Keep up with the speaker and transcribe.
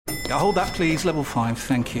Hold that, please. Level 5,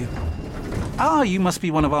 thank you. Ah, you must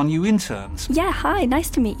be one of our new interns. Yeah, hi, nice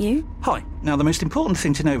to meet you. Hi. Now, the most important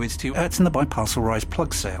thing to know is to Ertzen the Biparcel Rise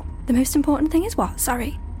plug sale. The most important thing is what?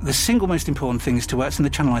 Sorry. The single most important thing is to Ertzen the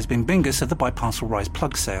Channelized Bing Bingus of the Biparcel Rise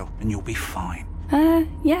plug sale, and you'll be fine.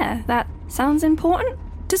 Yeah, that sounds important.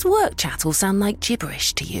 Does work chat all sound like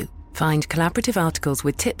gibberish to you? Find collaborative articles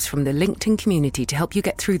with tips from the LinkedIn community to help you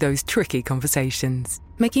get through those tricky conversations.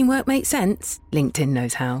 Making work make sense? LinkedIn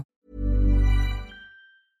knows how.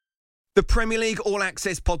 The Premier League All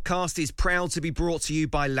Access podcast is proud to be brought to you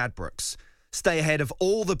by Ladbrokes. Stay ahead of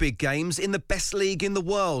all the big games in the best league in the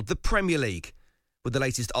world, the Premier League. With the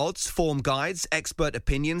latest odds, form guides, expert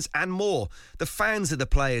opinions and more, the fans are the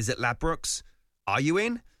players at Ladbrokes. Are you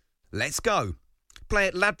in? Let's go. Play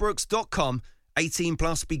at ladbrokes.com, 18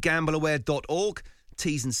 plus, begambleaware.org.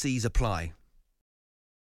 T's and C's apply.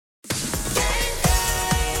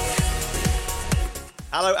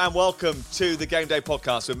 Hello and welcome to the Game Day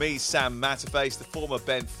podcast with me, Sam Matterface, the former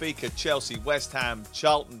Benfica, Chelsea, West Ham,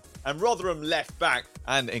 Charlton and Rotherham left back,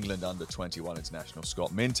 and England under-21 international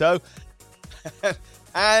Scott Minto.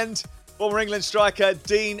 And former England striker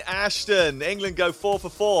Dean Ashton. England go 4 for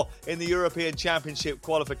 4 in the European Championship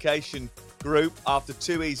qualification group after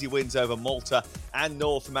 2 easy wins over Malta and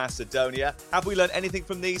North Macedonia. Have we learned anything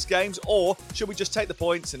from these games, or should we just take the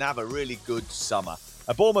points and have a really good summer?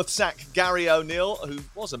 Bournemouth sacked Gary O'Neill, who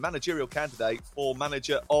was a managerial candidate for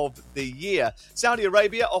Manager of the Year. Saudi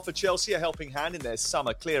Arabia offered Chelsea a helping hand in their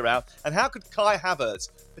summer clear-out. And how could Kai Havertz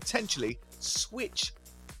potentially switch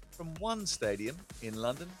from one stadium in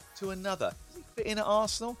London to another? Does he fit in at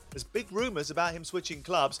Arsenal? There's big rumours about him switching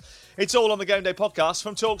clubs. It's all on the Game Day podcast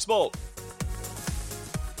from TalkSport.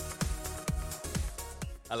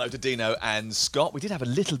 Hello to Dino and Scott. We did have a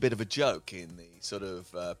little bit of a joke in the sort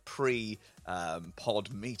of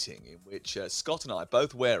pre-pod meeting in which Scott and I are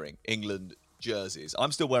both wearing England jerseys.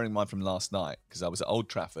 I'm still wearing mine from last night because I was at Old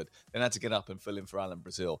Trafford. Then I had to get up and fill in for Alan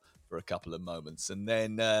Brazil for a couple of moments. And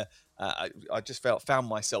then I just found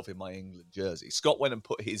myself in my England jersey. Scott went and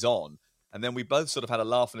put his on. And then we both sort of had a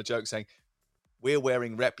laugh and a joke saying, we're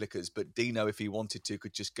wearing replicas, but Dino, if he wanted to,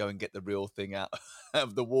 could just go and get the real thing out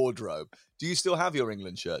of the wardrobe. Do you still have your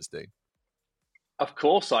England shirts, Dean? Of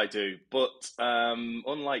course I do, but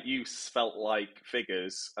unlike you felt-like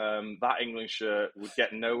figures, that England shirt would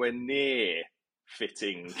get nowhere near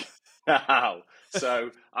fitting now. So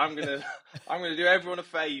I'm gonna do everyone a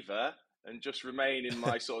favour and just remain in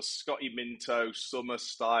my sort of Scotty Minto summer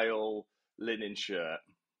style linen shirt.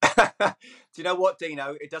 Do you know what,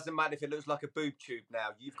 Dino? It doesn't matter if it looks like a boob tube now.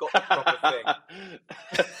 You've got the proper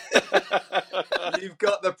thing. You've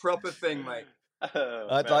got the proper thing, mate.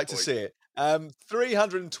 I'd like to see it.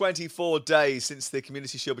 324 days since the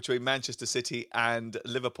Community Shield between Manchester City and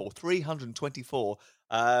Liverpool. 324.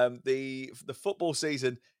 The football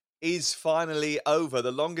season is finally over.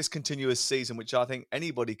 The longest continuous season, which I think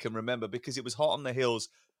anybody can remember, because it was hot on the heels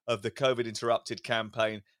of the COVID-interrupted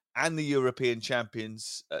campaign and the European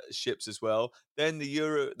Championships as well. Then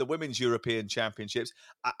the Women's European Championships.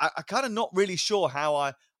 I kind of not really sure how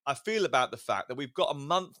I feel about the fact that we've got a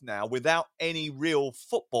month now without any real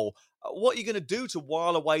football. What are you going to do to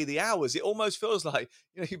while away the hours? It almost feels like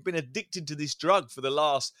you've been addicted to this drug for the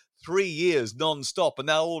last 3 years non-stop, and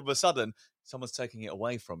now all of a sudden someone's taking it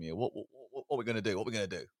away from you. What are we going to do? What are we going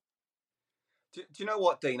to do? Do you know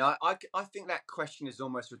what, Dean? I think that question is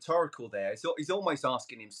almost rhetorical there. He's almost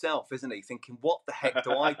asking himself, isn't he? Thinking, what the heck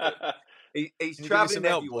do I do? He's travelling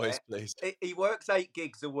everywhere. Boys, please? He works 8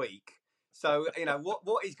 gigs a week. So,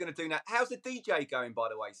 what he's going to do now. How's the DJ going, by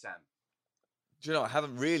the way, Sam? Do you know, I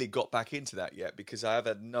haven't really got back into that yet because I have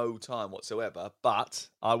had no time whatsoever. But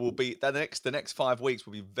I will be, the next 5 weeks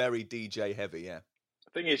will be very DJ heavy, yeah.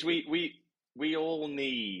 The thing is, we all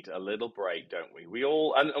need a little break, don't we? We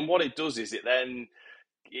all, and what it does is it then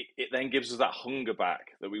gives us that hunger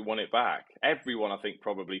back that we want it back. Everyone, I think,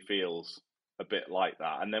 probably feels a bit like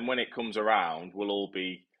that. And then when it comes around, we'll all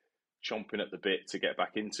be chomping at the bit to get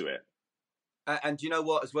back into it. And you know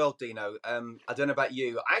what as well, Dino? I don't know about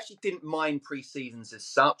you. I actually didn't mind pre-seasons as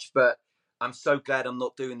such, but I'm so glad I'm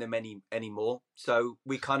not doing them anymore. So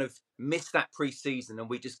we kind of missed that pre-season and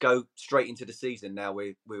we just go straight into the season. Now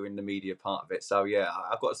we're in the media part of it. So yeah,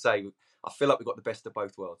 I've got to say, I feel like we've got the best of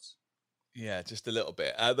both worlds. Yeah, just a little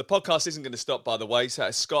bit. The podcast isn't going to stop, by the way. So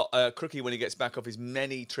Scott Crookie, when he gets back off his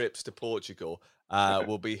many trips to Portugal,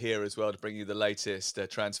 will be here as well to bring you the latest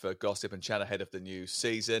transfer gossip and chat ahead of the new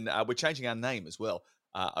season. We're changing our name as well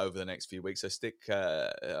over the next few weeks, so stick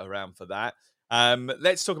around for that.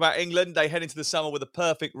 Let's talk about England. They head into the summer with a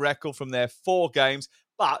perfect record from their 4 games.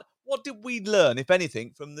 But What did we learn, if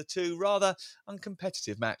anything, from the two rather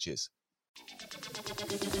uncompetitive matches? Inside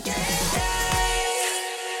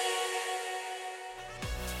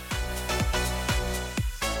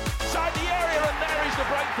the area, and there is the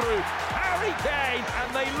breakthrough. Harry Kane, and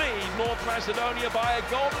they lead North Macedonia by a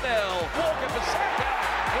goal to nil. Walker for Saka,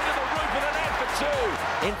 into the roof of the net for two.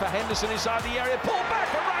 In for Henderson inside the area, pulled back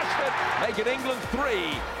for Rashford, making England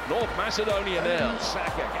 3, North Macedonia 0.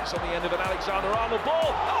 Saka gets on the end of an Alexander-Arnold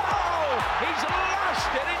ball. Oh, he's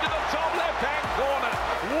lashed it into the top left-hand corner.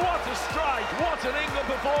 What a strike, what an England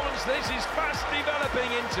performance this is fast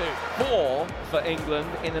developing into. 4 for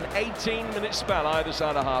England in an 18-minute spell either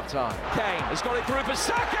side of half-time. Kane has got it through for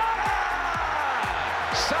Saka!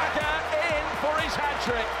 Saka in for his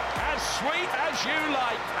hat-trick. As sweet as you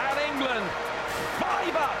like. And England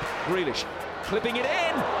 5 up. Grealish clipping it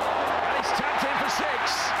in. And it's tapped in for 6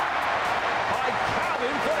 by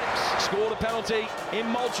Calvin Phillips. Scored a penalty in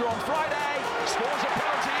Malta on Friday. Scores a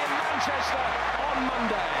penalty in Manchester on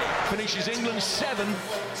Monday. Finishes England 7,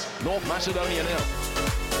 North Macedonia 0.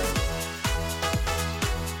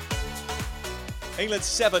 England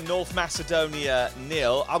 7, North Macedonia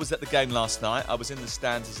 0. I was at the game last night. I was in the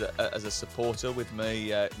stands as a supporter with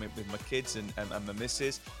my kids and my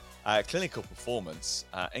missus. Clinical performance.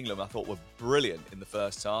 England, I thought, were brilliant in the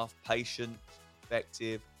first half. Patient,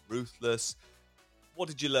 effective, ruthless. What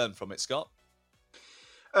did you learn from it, Scott?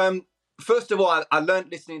 First of all, I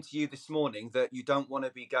learned listening to you this morning that you don't want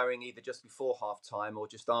to be going either just before half-time or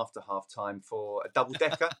just after half-time for a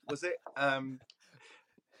double-decker, was it?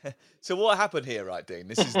 So what happened here, right, Dean?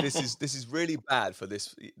 This is really bad for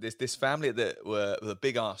this family that were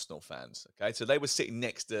big Arsenal fans. Okay, so they were sitting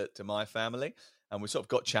next to my family, and we sort of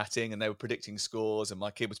got chatting, and they were predicting scores, and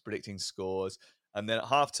my kid was predicting scores, and then at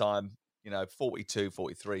halftime, 42,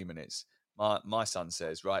 43 minutes, my son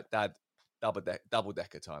says, "Right, Dad, double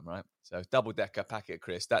decker time, right?" So double decker, packet of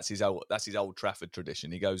crisps. That's his old Trafford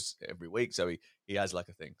tradition. He goes every week, so he has like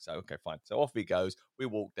a thing. So okay, fine. So off he goes. We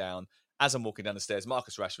walk down. As I'm walking down the stairs,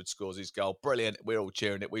 Marcus Rashford scores his goal. Brilliant. We're all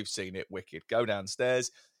cheering it. We've seen it. Wicked. Go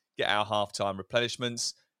downstairs, get our halftime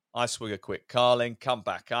replenishments. I swig a quick Carling, come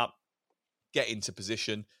back up, get into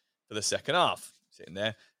position for the second half. Sitting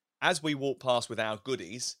there. As we walk past with our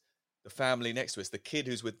goodies, the family next to us, the kid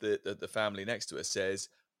who's with the family next to us says,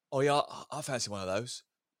 "Oh yeah, I fancy one of those.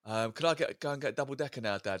 Could I go and get a double decker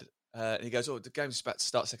now, Dad?" And he goes, "Oh, the game's about to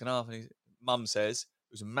start second half." And Mum says,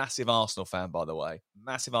 who's a massive Arsenal fan, by the way,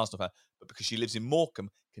 massive Arsenal fan, but because she lives in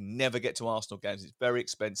Morecambe, can never get to Arsenal games. It's very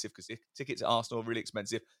expensive because tickets at Arsenal are really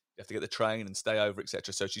expensive. You have to get the train and stay over,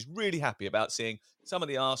 etc. So she's really happy about seeing some of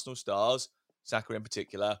the Arsenal stars, Saka in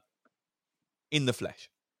particular, in the flesh.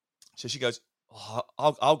 So she goes, "Oh,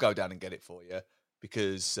 I'll go down and get it for you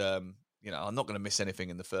because I'm not going to miss anything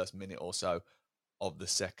in the first minute or so of the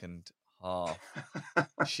second half."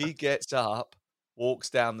 She gets up, walks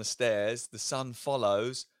down the stairs. The son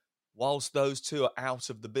follows. Whilst those two are out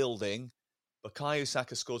of the building, Bukayo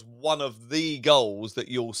Saka scores one of the goals that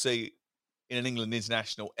you'll see in an England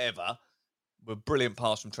international ever, with a brilliant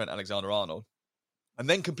pass from Trent Alexander-Arnold, and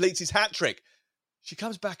then completes his hat-trick. She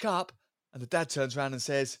comes back up, and the dad turns around and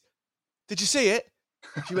says, "Did you see it?"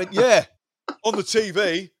 She went, "Yeah, on the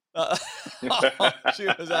TV."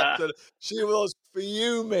 She was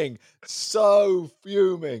fuming, so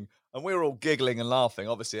fuming. And we were all giggling and laughing,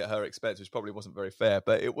 obviously at her expense, which probably wasn't very fair,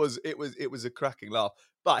 but it was a cracking laugh.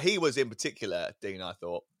 But he was in particular, Dean, I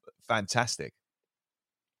thought, fantastic.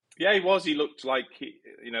 Yeah, he was. He looked like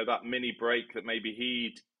that mini break that maybe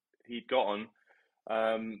he'd gotten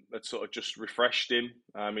had sort of just refreshed him.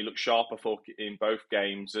 He looked sharp, I thought, in both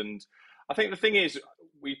games. And I think the thing is,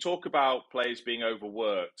 we talk about players being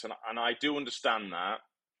overworked, and I do understand that.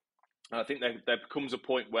 And I think there becomes a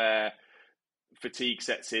point where fatigue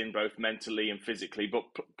sets in both mentally and physically, but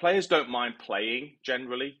players don't mind playing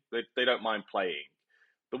generally. They don't mind playing.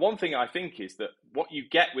 The one thing I think is that what you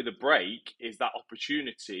get with a break is that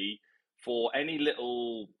opportunity for any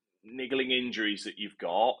little niggling injuries that you've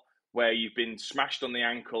got, where you've been smashed on the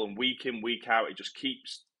ankle and week in, week out, it just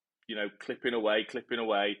keeps, clipping away.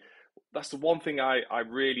 That's the one thing I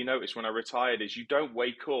really noticed when I retired is you don't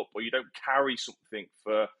wake up or you don't carry something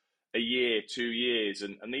for a year, 2 years,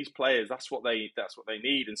 and these players, that's what they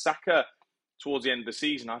need. And Saka, towards the end of the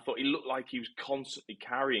season, I thought he looked like he was constantly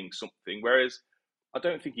carrying something, whereas I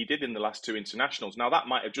don't think he did in the last two internationals. Now that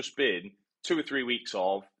might have just been 2 or 3 weeks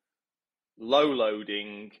of low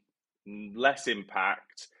loading, less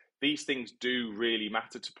impact. These things do really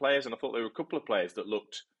matter to players, and I thought there were a couple of players that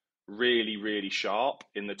looked really, really sharp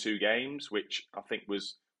in the two games, which I think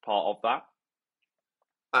was part of that.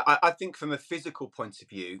 I think from a physical point of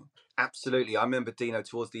view, absolutely. I remember, Dino,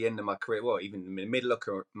 towards the end of my career, well, even in the middle of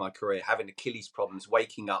my career, having Achilles problems,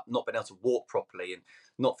 waking up, not being able to walk properly, and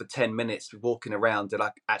not for 10 minutes walking around did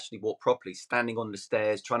I actually walk properly, standing on the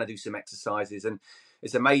stairs, trying to do some exercises. And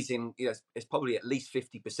it's amazing, it's probably at least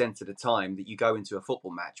 50% of the time that you go into a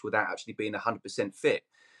football match without actually being 100% fit.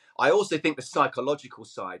 I also think the psychological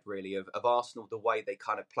side, really, of Arsenal, the way they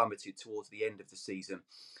kind of plummeted towards the end of the season,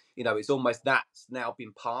 it's almost that's now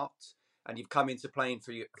been parked, and you've come into playing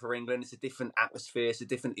for England. It's a different atmosphere, it's a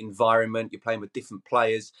different environment. You're playing with different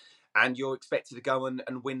players, and you're expected to go and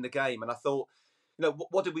win the game. And I thought,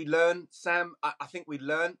 what did we learn, Sam? I think we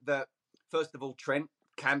learned that, first of all, Trent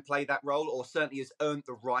can play that role, or certainly has earned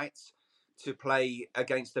the right to play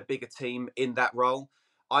against a bigger team in that role.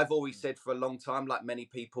 I've always said for a long time, like many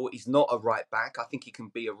people, he's not a right back. I think he can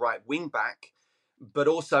be a right wing back, but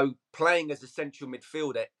also playing as a central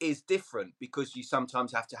midfielder is different because you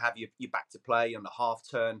sometimes have to have your back to play on the half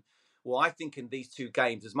turn. Well, I think in these two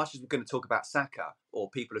games, as much as we're going to talk about Saka, or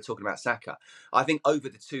people are talking about Saka, I think over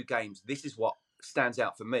the two games, this is what stands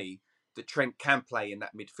out for me, that Trent can play in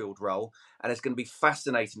that midfield role. And it's going to be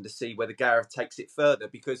fascinating to see whether Gareth takes it further,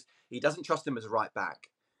 because he doesn't trust him as a right back.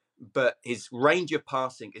 But his range of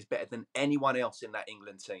passing is better than anyone else in that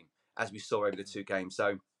England team, as we saw over the two games.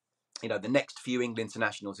 So, the next few England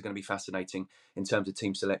internationals are going to be fascinating in terms of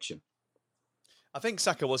team selection. I think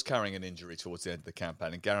Saka was carrying an injury towards the end of the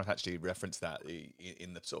campaign, and Gareth actually referenced that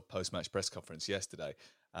in the sort of post-match press conference yesterday.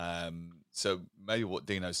 So maybe what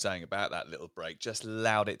Dino's saying about that little break just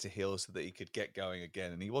allowed it to heal so that he could get going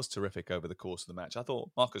again. And he was terrific over the course of the match. I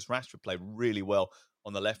thought Marcus Rashford played really well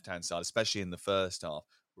on the left-hand side, especially in the first half,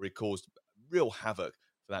 where he caused real havoc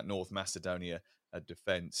for that North Macedonia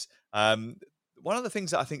defence. One of the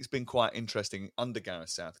things that I think has been quite interesting under Gareth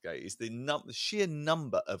Southgate is the sheer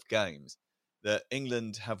number of games that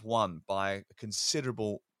England have won by a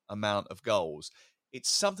considerable amount of goals. It's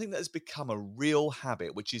something that has become a real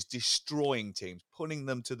habit, which is destroying teams, putting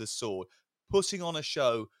them to the sword, putting on a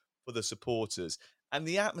show for the supporters. And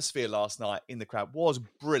the atmosphere last night in the crowd was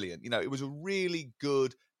brilliant. It was a really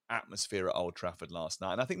good atmosphere at Old Trafford last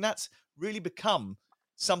night. And I think that's really become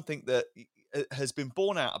something that has been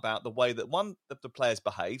borne out about the way that the players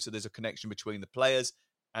behave. So there's a connection between the players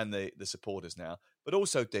and the supporters now. But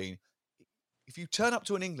also, Dean, if you turn up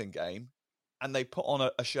to an England game and they put on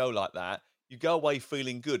a show like that, you go away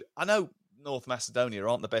feeling good. I know North Macedonia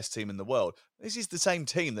aren't the best team in the world. This is the same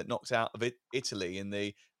team that knocked out of Italy in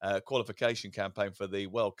the qualification campaign for the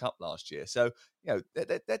World Cup last year. So,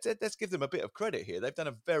 let's give them a bit of credit here. They've done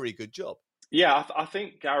a very good job. Yeah, I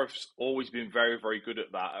think Gareth's always been very, very good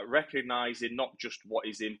at that, at recognising not just what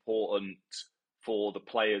is important for the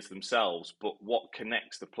players themselves, but what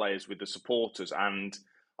connects the players with the supporters. And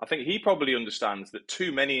I think he probably understands that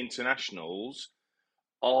too many internationals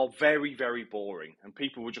are very, very boring, and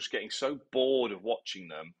people were just getting so bored of watching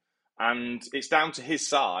them. And it's down to his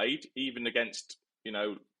side, even against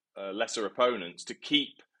lesser opponents, to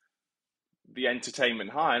keep the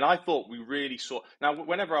entertainment high. And I thought we really saw. Now,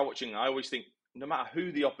 whenever I watch England, I always think, no matter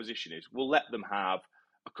who the opposition is, we'll let them have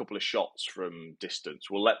a couple of shots from distance.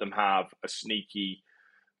 We'll let them have a sneaky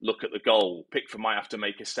look at the goal. Pickford might have to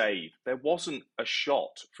make a save. There wasn't a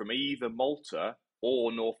shot from either Malta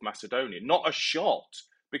or North Macedonia. Not a shot.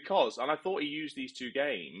 And I thought he used these two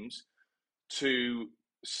games to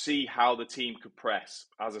see how the team could press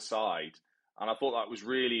as a side. And I thought that was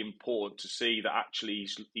really important to see that actually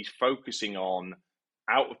he's focusing on,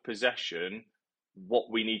 out of possession, what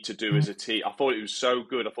we need to do as a team. I thought it was so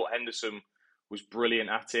good. I thought Henderson was brilliant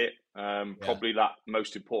at it. Probably that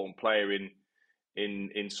most important player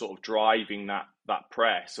in sort of driving that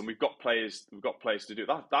press. And we've got players to do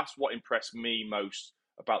that. That's what impressed me most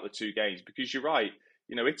about the two games, because you're right.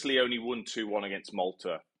 Italy only won 2-1 against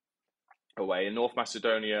Malta away, and North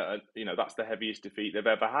Macedonia, that's the heaviest defeat they've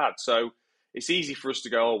ever had. So it's easy for us to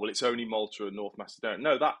go, oh, well, it's only Malta and North Macedonia.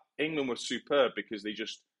 No, that England was superb because they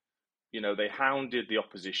just, they hounded the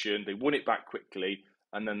opposition, they won it back quickly,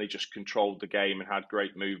 and then they just controlled the game and had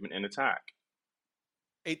great movement in attack.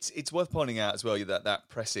 It's worth pointing out as well that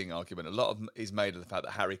pressing argument, a lot of is made of the fact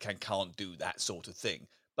that Harry Kane can't do that sort of thing.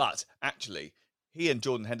 But actually, he and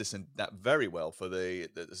Jordan Henderson did that very well for the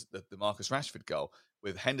Marcus Rashford goal,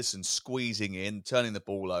 with Henderson squeezing in, turning the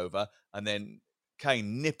ball over, and then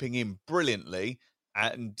Kane nipping in brilliantly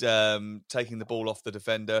and taking the ball off the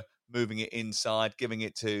defender, moving it inside, giving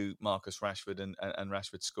it to Marcus Rashford, and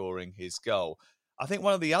Rashford scoring his goal. I think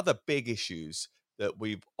one of the other big issues that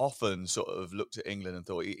we've often sort of looked at England and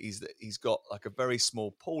thought is that he's got like a very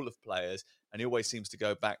small pool of players and he always seems to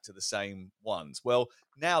go back to the same ones. Well,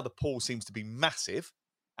 now the pool seems to be massive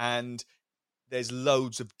and there's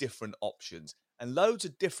loads of different options and loads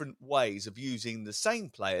of different ways of using the same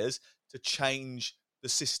players to change the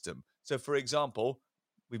system. So, for example,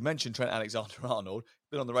 we've mentioned Trent Alexander-Arnold,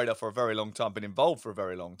 been on the radar for a very long time, been involved for a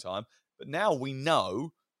very long time, but now we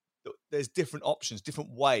know that there's different options, different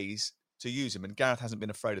ways to use him, and Gareth hasn't been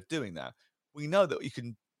afraid of doing that. We know that you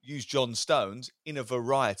can use John Stones in a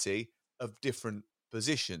variety of different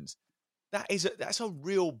positions. That's a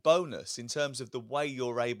real bonus in terms of the way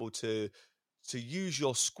you're able to use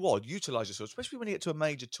your squad, utilise your squad, especially when you get to a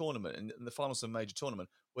major tournament and the finals of a major tournament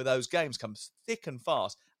where those games come thick and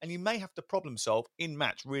fast, and you may have to problem solve in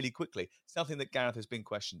match really quickly. Something that Gareth has been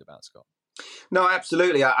questioned about, Scott. No,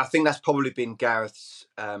 absolutely. I think that's probably been Gareth's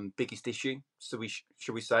biggest issue. So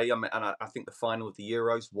should we say? I think the final of the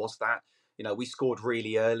Euros was that. We scored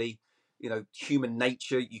really early. Human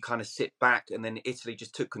nature, you kind of sit back, and then Italy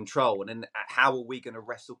just took control. And then how are we going to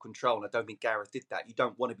wrestle control? And I don't think Gareth did that. You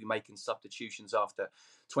don't want to be making substitutions after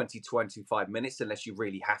 20, 25 minutes unless you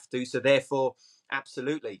really have to. So therefore,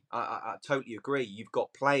 absolutely, I totally agree. You've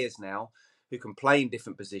got players now who can play in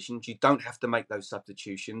different positions. You don't have to make those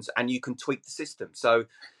substitutions, and you can tweak the system. So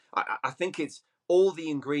I think it's all the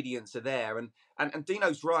ingredients are there. And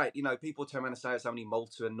Dino's right. People turn around and say it's only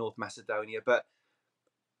Malta and North Macedonia, but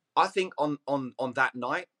I think on that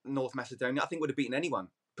night, North Macedonia, I think would have beaten anyone,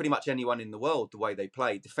 pretty much anyone in the world, the way they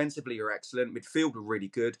played. Defensively, you're excellent. Midfield were really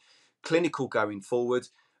good. Clinical going forward.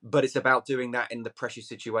 But it's about doing that in the pressure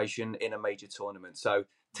situation in a major tournament. So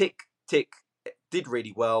tick, did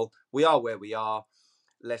really well. We are where we are.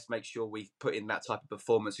 Let's make sure we put in that type of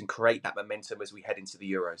performance and create that momentum as we head into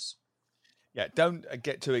the Euros. Yeah, don't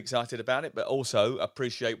get too excited about it, but also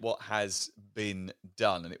appreciate what has been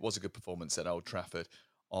done. And it was a good performance at Old Trafford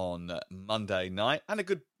on Monday night, and a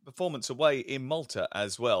good performance away in Malta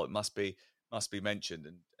as well. It must be mentioned.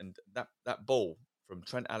 And that ball from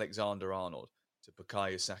Trent Alexander-Arnold to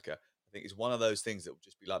Bukayo Saka, I think is one of those things that will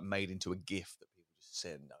just be like made into a GIF that people just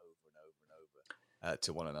send over and over and over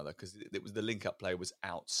to one another, because it was the link-up play was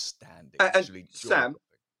outstanding. And Sam,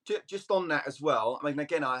 just on that as well, I mean,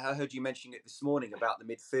 again, I heard you mentioning it this morning about the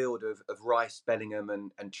midfield of Rice, Bellingham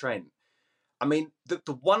and Trent. I mean, the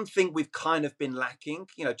one thing we've kind of been lacking,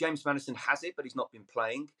 James Maddison has it, but he's not been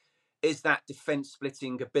playing, is that defence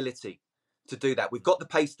splitting ability to do that. We've got the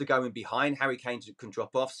pace to go in behind. Harry Kane can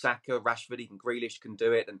drop off. Saka, Rashford, even Grealish can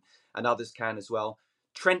do it, and others can as well.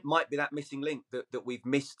 Trent might be that missing link that we've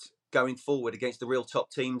missed going forward against the real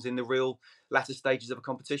top teams in the real latter stages of a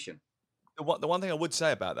competition. The one thing I would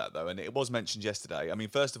say about that, though, and it was mentioned yesterday, I mean,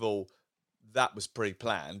 first of all, that was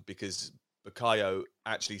pre-planned because Bukayo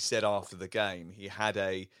actually said after the game he had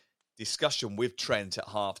a discussion with Trent at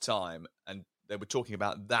half-time, and they were talking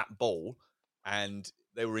about that ball, and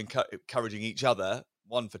they were encouraging each other,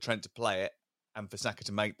 one for Trent to play it and for Saka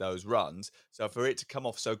to make those runs. So for it to come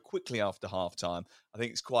off so quickly after half-time, I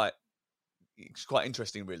think it's quite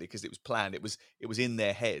interesting, really, because it was planned. It was in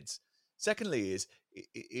their heads. Secondly,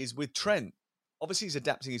 is with Trent. Obviously, he's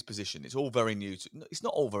adapting his position. It's all very new. It's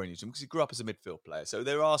not all very new to him because he grew up as a midfield player. So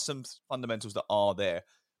there are some fundamentals that are there.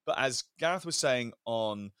 But as Gareth was saying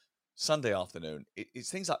on Sunday afternoon, it's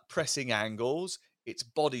things like pressing angles, it's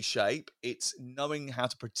body shape, it's knowing how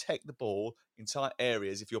to protect the ball in tight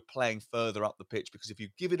areas if you're playing further up the pitch. Because if you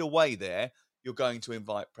give it away there, you're going to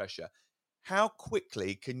invite pressure. How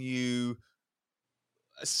quickly can you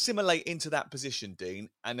assimilate into that position, Dean,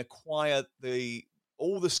 and acquire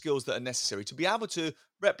all the skills that are necessary to be able to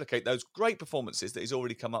replicate those great performances that he's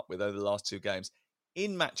already come up with over the last two games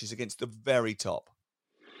in matches against the very top?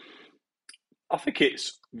 I think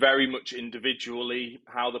it's very much individually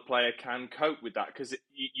how the player can cope with that, because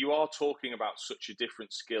you are talking about such a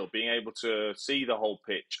different skill, being able to see the whole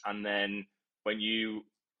pitch, and then when you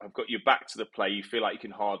have got your back to the play, you feel like you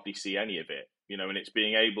can hardly see any of it, and it's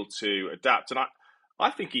being able to adapt. And I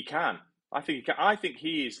think he can. I think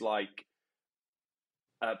he is like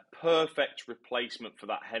a perfect replacement for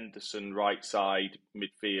that Henderson right side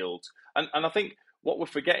midfield. And I think what we're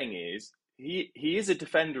forgetting is he is a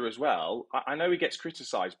defender as well. I know he gets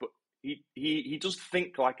criticised, but he does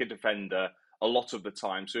think like a defender a lot of the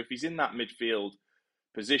time. So if he's in that midfield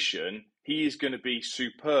position, he is going to be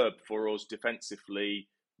superb for us defensively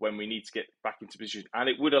when we need to get back into position. And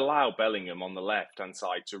it would allow Bellingham on the left-hand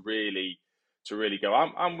side to really go.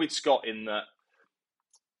 I'm with Scott in that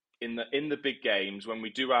in the big games, when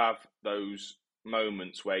we do have those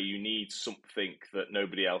moments where you need something that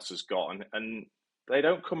nobody else has got, and they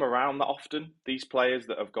don't come around that often, these players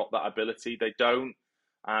that have got that ability, they don't,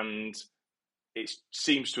 and it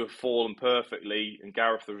seems to have fallen perfectly, and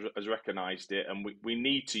Gareth has recognised it, and we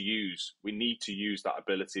need to use that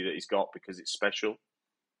ability that he's got because it's special.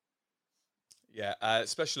 Yeah,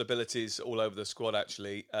 special abilities all over the squad,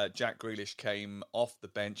 actually. Jack Grealish came off the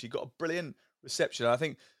bench. He got a brilliant reception. I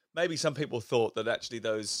think maybe some people thought that actually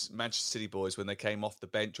those Manchester City boys, when they came off the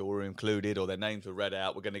bench or were included or their names were read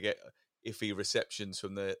out, were going to get iffy receptions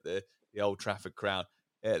from the Old Trafford crowd.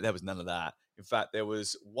 There was none of that. In fact, there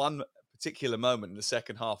was one particular moment in the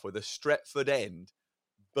second half where the Stretford end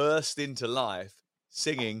burst into life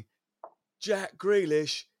singing, Jack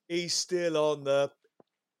Grealish, he's still on the...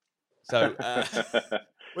 So,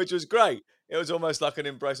 which was great. It was almost like an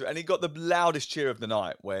embrace. And he got the loudest cheer of the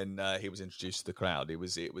night when he was introduced to the crowd. It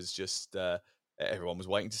was just, everyone was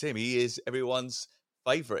waiting to see him. He is everyone's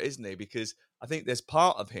favourite, isn't he? Because I think there's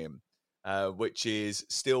part of him which is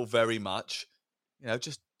still very much,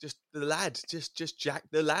 just the lad, just Jack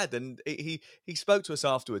the lad. And he spoke to us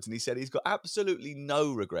afterwards and he said he's got absolutely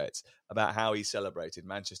no regrets about how he celebrated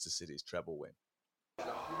Manchester City's treble win.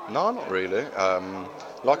 No, not really.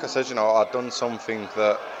 Like I said, I've done something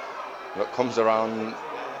that comes around,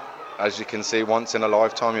 as you can see, once in a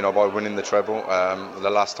lifetime, by winning the treble. The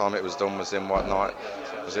last time it was done was in what night?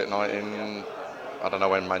 Was it 19... I don't know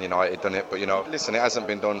when Man United done it, but, listen, it hasn't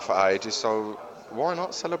been done for ages, so why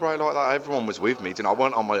not celebrate like that? Everyone was with me. I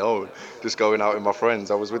weren't on my own, just going out with my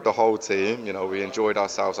friends. I was with the whole team. We enjoyed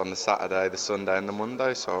ourselves on the Saturday, the Sunday and the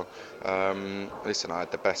Monday. So, listen, I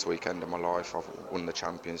had the best weekend of my life. I've won the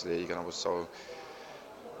Champions League and I was so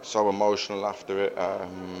emotional after it.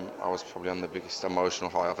 I was probably on the biggest emotional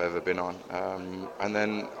high I've ever been on. And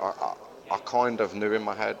then I kind of knew in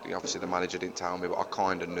my head, obviously the manager didn't tell me, but I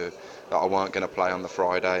kind of knew that I weren't going to play on the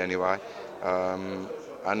Friday anyway.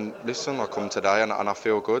 And listen, I come today and I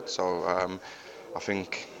feel good. So I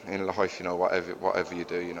think in life, whatever you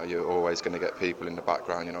do, you're always going to get people in the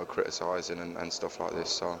background, criticising and stuff like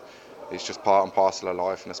this. So it's just part and parcel of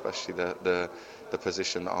life, and especially the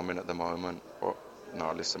position that I'm in at the moment. But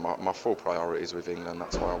no, listen, my full priority is with England.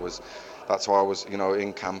 That's why I was,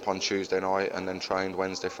 in camp on Tuesday night and then trained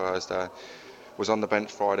Wednesday, Thursday. Was on the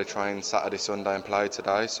bench Friday, trained Saturday, Sunday, and played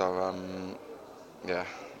today. So yeah.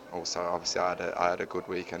 Also, obviously, I had a good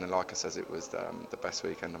weekend, and like I said, it was the best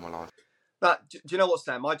weekend of my life. But do you know what,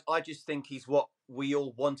 Sam? I just think he's what we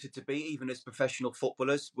all wanted to be, even as professional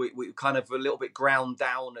footballers. We kind of a little bit ground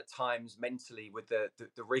down at times mentally with the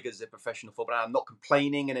rigours of professional football. I'm not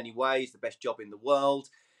complaining in any way. It's the best job in the world.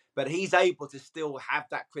 But he's able to still have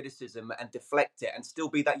that criticism and deflect it and still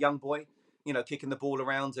be that young boy, kicking the ball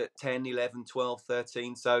around at 10, 11, 12,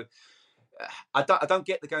 13. So I don't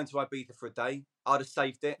get the going to Ibiza for a day. I'd have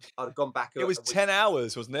saved it. I'd have gone back. It was 10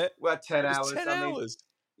 hours, wasn't it? We had 10 hours. 10 hours.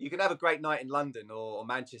 You can have a great night in London or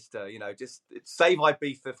Manchester, just save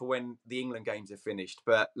Ibiza for when the England games are finished.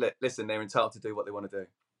 But listen, they're entitled to do what they want to do.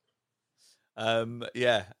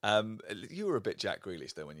 You were a bit Jack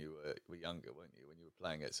Grealish though when you were younger, weren't you? When you were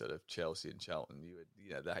playing at sort of Chelsea and Charlton, you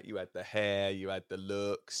had the hair, you had the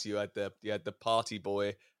looks, you had the party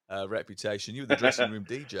boy reputation. You were the dressing room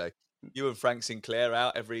DJ. You and Frank Sinclair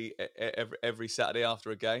out every Saturday after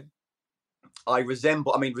a game. I resent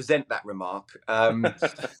that remark. No,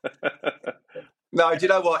 do you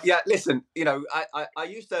know what? Yeah, listen, I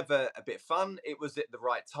used to have a bit of fun. It was at the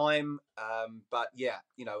right time. But yeah,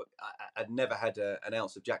 I'd never had an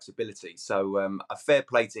ounce of Jack's ability. So a fair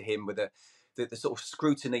play to him with the sort of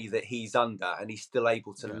scrutiny that he's under, and he's still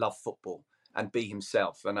able to love football and be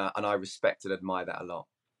himself. And I respect and admire that a lot.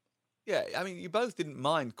 Yeah, I mean, you both didn't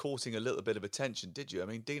mind courting a little bit of attention, did you? I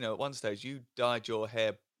mean, Dino, at one stage, you dyed your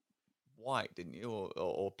hair white, didn't you,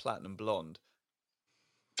 or platinum blonde?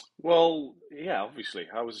 Well, yeah, obviously,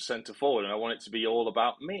 I was a centre forward, and I want it to be all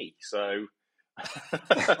about me. So,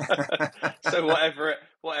 so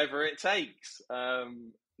whatever it takes. No,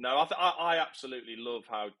 I absolutely love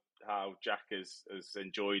how Jack has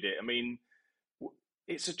enjoyed it. I mean,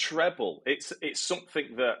 it's a treble. It's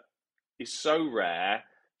something that is so rare.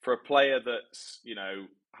 For a player that's,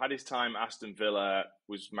 had his time at Aston Villa,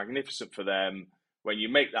 was magnificent for them. When you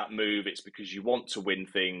make that move, it's because you want to win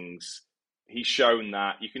things. He's shown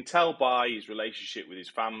that. You can tell by his relationship with his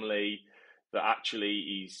family that actually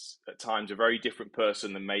he's at times a very different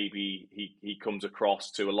person than maybe he comes across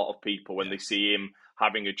to a lot of people when they see him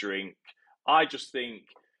having a drink. I just think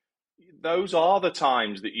those are the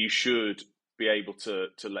times that you should be able to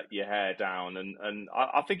let your hair down, and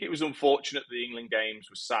I think it was unfortunate the England games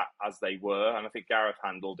were sat as they were, and I think Gareth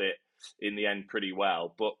handled it in the end pretty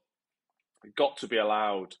well, but you've got to be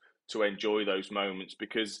allowed to enjoy those moments,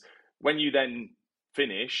 because when you then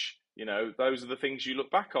finish, those are the things you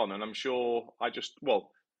look back on, and I'm sure I just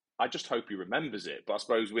hope he remembers it, but I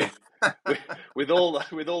suppose with all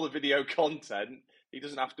the video content, he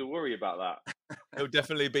doesn't have to worry about that. He'll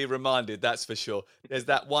definitely be reminded, that's for sure. There's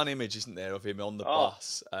that one image, isn't there, of him on the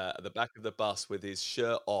bus, at the back of the bus with his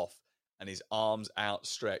shirt off and his arms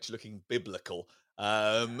outstretched, looking biblical,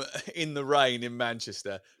 in the rain in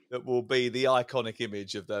Manchester. That will be the iconic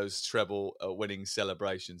image of those treble winning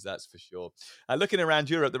celebrations, that's for sure. Looking around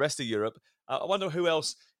Europe, the rest of Europe, I wonder who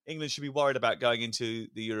else England should be worried about going into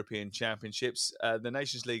the European Championships. The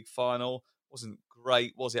Nations League final wasn't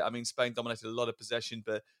great, was it? I mean, Spain dominated a lot of possession,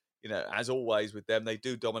 but, you know, as always with them, they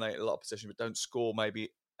do dominate a lot of possession, but don't score maybe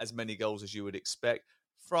as many goals as you would expect.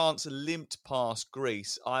 France limped past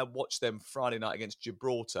Greece. I watched them Friday night against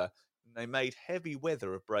Gibraltar, and they made heavy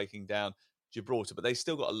weather of breaking down Gibraltar, but they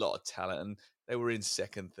still got a lot of talent, and they were in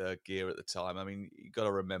second, third gear at the time. I mean, you've got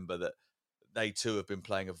to remember that they too have been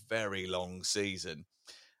playing a very long season.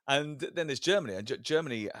 And then there's Germany, and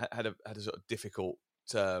Germany had a sort of difficult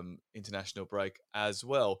international break as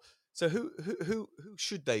well. So who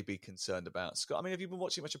should they be concerned about, Scott? I mean, have you been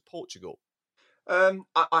watching much of Portugal?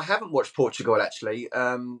 I haven't watched Portugal actually.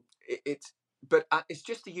 But it's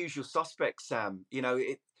just the usual suspects, Sam. You know,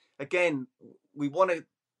 again, we want to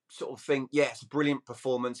sort of think, yeah, it's a brilliant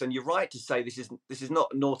performance, and you're right to say this is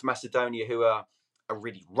not North Macedonia, who are a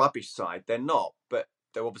really rubbish side. They're not, but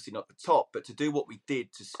they're obviously not the top. But to do what we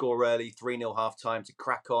did, to score early, 3-0 half time, to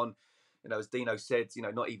crack on, you know, as Dino said, you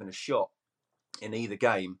know, not even a shot in either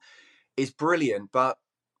game, is brilliant. But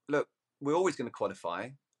look, we're always going to qualify,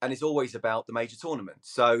 and it's always about the major tournament.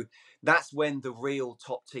 So that's when the real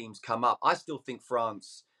top teams come up. I still think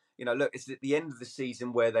France, you know, look, it's at the end of the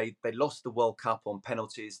season where they lost the World Cup on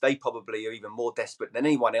penalties. They probably are even more desperate than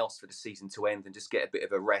anyone else for the season to end and just get a bit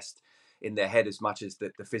of a rest in their head as much as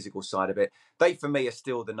the physical side of it. They, for me, are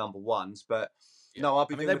still the number ones, but yeah. no,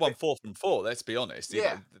 they've won 4 from 4. Let's be honest.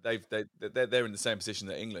 Yeah, they're in the same position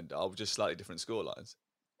that England are, with just slightly different scorelines.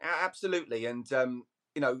 Absolutely, and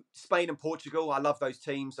you know, Spain and Portugal, I love those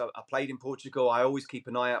teams. I played in Portugal. I always keep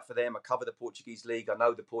an eye out for them. I cover the Portuguese league. I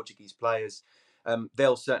know the Portuguese players.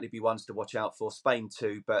 They'll certainly be ones to watch out for. Spain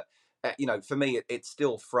too, but you know, for me, it's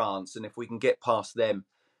still France, and if we can get past them,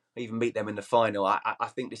 even meet them in the final, I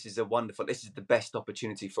think this is this is the best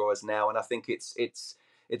opportunity for us now, and I think it's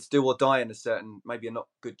do or die in a certain, maybe a not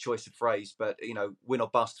good choice of phrase, but you know, win or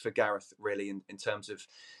bust for Gareth really in terms of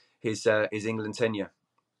his England tenure.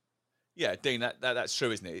 Yeah, Dean, that's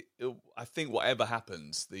true, isn't it? I think whatever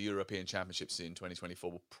happens, the European Championships in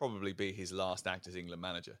 2024 will probably be his last act as England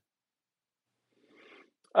manager.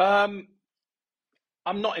 I'm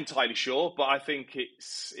not entirely sure, but I think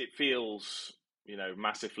it feels, you know,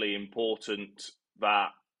 massively important that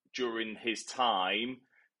during his time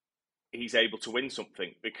he's able to win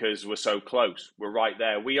something, because we're so close. We're right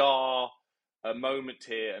there. We are a moment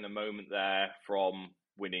here and a moment there from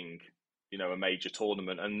winning, you know, a major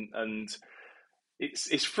tournament, and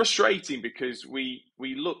it's frustrating because we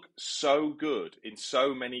look so good in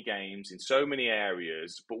so many games, in so many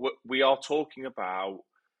areas, but we are talking about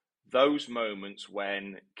those moments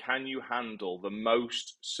when can you handle the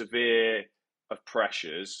most severe of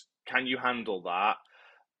pressures? Can you handle that?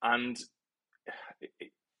 And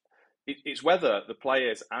it's whether the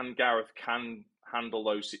players and Gareth can handle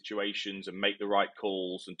those situations and make the right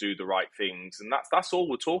calls and do the right things. And that's all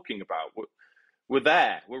we're talking about. We're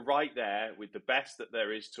there. We're right there with the best that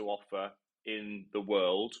there is to offer in the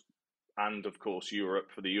world, and of course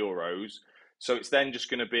Europe for the Euros. So it's then just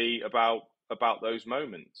going to be about those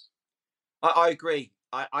moments. I agree.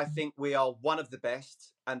 I think we are one of the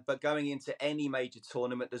best, but going into any major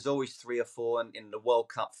tournament, there's always 3 or 4, and in the World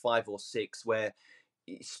Cup 5 or 6, where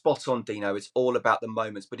spot on, Dino. It's all about the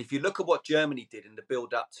moments. But if you look at what Germany did in the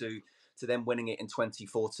build up to them winning it in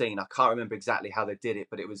 2014, I can't remember exactly how they did it,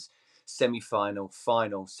 but it was semi-final,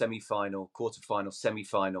 final, semi-final, quarter-final,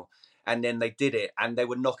 semi-final, and then they did it, and they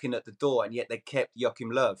were knocking at the door, and yet they kept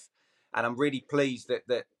Joachim Löw. And I'm really pleased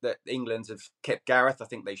that England have kept Gareth. I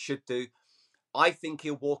think they should do. I think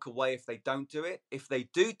he'll walk away if they don't do it. If they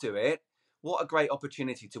do it, what a great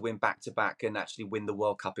opportunity to win back-to-back and actually win the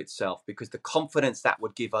World Cup itself, because the confidence that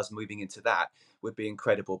would give us moving into that would be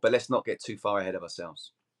incredible. But let's not get too far ahead of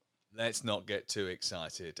ourselves. Let's not get too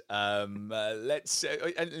excited. Let's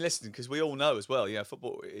listen, because we all know as well, you know,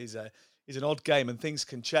 football is an odd game and things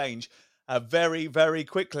can change very, very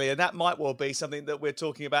quickly. And that might well be something that we're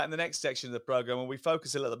talking about in the next section of the programme, when we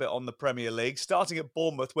focus a little bit on the Premier League, starting at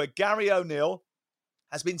Bournemouth, where Gary O'Neill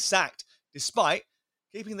has been sacked despite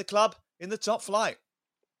keeping the club in the top flight.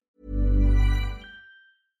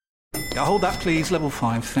 Hold that, please. Level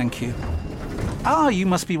 5, thank you. You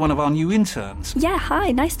must be one of our new interns. Yeah,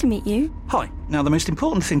 hi, nice to meet you. Hi. Now, the most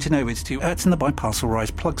important thing to know is to Ertzen the Biparcel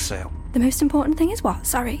Rise plug sale. The most important thing is what?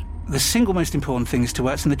 Sorry. The single most important thing is to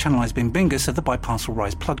work in the Channelized Bing Bingus of the Biparcel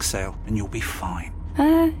Rise plug sale, and you'll be fine.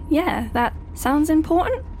 Yeah, that sounds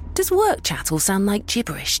important. Does work chat all sound like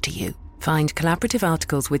gibberish to you? Find collaborative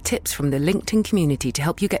articles with tips from the LinkedIn community to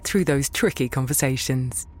help you get through those tricky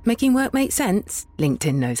conversations. Making work make sense?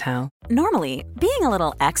 LinkedIn knows how. Normally, being a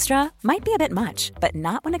little extra might be a bit much, but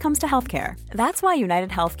not when it comes to healthcare. That's why United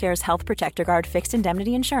Healthcare's Health Protector Guard fixed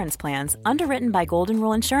indemnity insurance plans, underwritten by Golden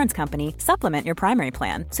Rule Insurance Company, supplement your primary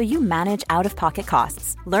plan so you manage out-of-pocket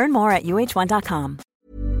costs. Learn more at uh1.com.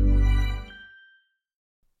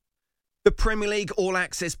 The Premier League All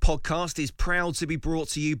Access podcast is proud to be brought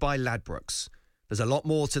to you by Ladbrokes. There's a lot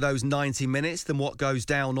more to those 90 minutes than what goes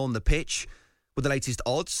down on the pitch. With the latest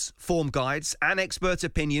odds, form guides and expert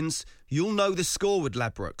opinions, you'll know the score with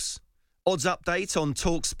Ladbrokes. Odds update on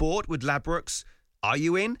TalkSport with Ladbrokes. Are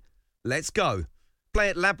you in? Let's go. Play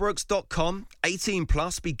at ladbrokes.com, 18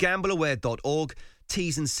 plus, begambleaware.org.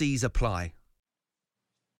 T's and C's apply.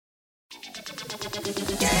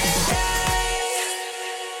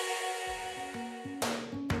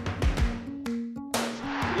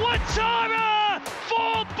 Watara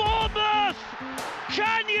for Bournemouth!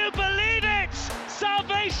 Can you believe it?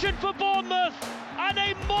 Salvation for Bournemouth and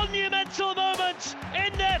a monumental moment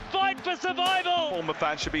in their fight for survival. Bournemouth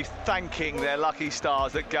fans should be thanking their lucky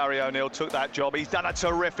stars that Gary O'Neill took that job. He's done a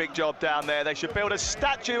terrific job down there. They should build a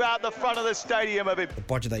statue out the front of the stadium of him. The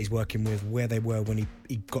budget that he's working with, where they were when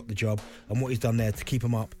he got the job, and what he's done there to keep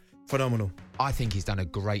him up, phenomenal. I think he's done a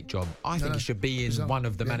great job. I think he should be in one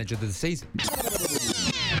of the managers of the season.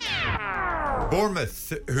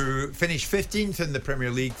 Bournemouth, who finished 15th in the Premier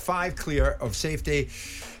League, 5 clear of safety,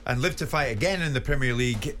 and live to fight again in the Premier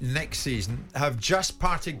League next season, have just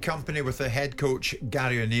parted company with their head coach,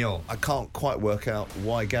 Gary O'Neill. I can't quite work out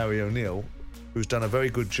why Gary O'Neill, who's done a very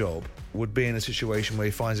good job, would be in a situation where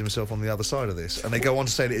he finds himself on the other side of this. And they go on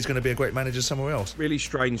to say that he's going to be a great manager somewhere else. Really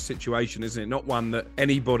strange situation, isn't it? Not one that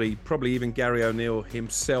anybody, probably even Gary O'Neill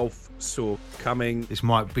himself, saw coming. This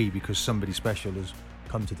might be because somebody special has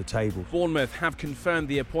come to the table. Bournemouth have confirmed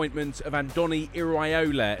the appointment of Andoni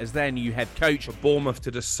Iraola as their new head coach. For Bournemouth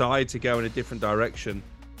to decide to go in a different direction,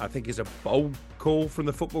 I think is a bold call from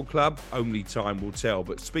the football club. Only time will tell.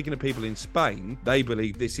 But speaking of people in Spain, they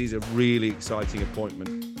believe this is a really exciting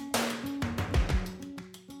appointment.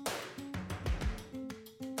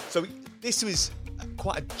 So this was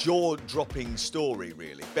quite a jaw-dropping story,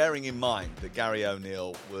 really, bearing in mind that Gary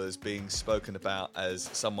O'Neill was being spoken about as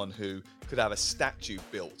someone who could have a statue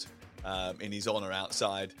built in his honour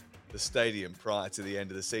outside the stadium prior to the end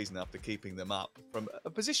of the season after keeping them up from a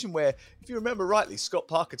position where, if you remember rightly, Scott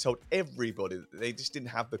Parker told everybody that they just didn't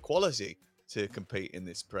have the quality to compete in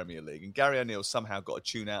this Premier League. And Gary O'Neill somehow got a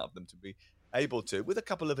tune out of them to be able to, with a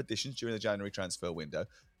couple of additions during the January transfer window,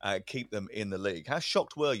 keep them in the league. How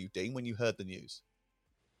shocked were you, Dean, when you heard the news?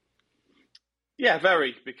 Yeah,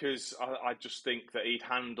 very, because I just think that he'd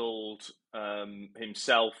handled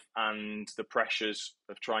himself and the pressures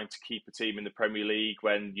of trying to keep a team in the Premier League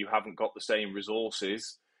when you haven't got the same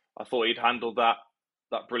resources. I thought he'd handled that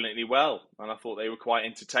brilliantly well, and I thought they were quite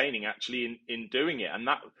entertaining actually in doing it. And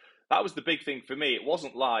that was the big thing for me. It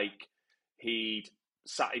wasn't like he'd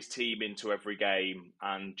sat his team into every game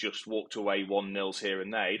and just walked away 1-0 here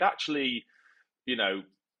and there. He'd actually,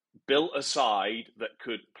 built a side that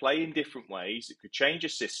could play in different ways, that could change a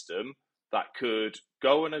system, that could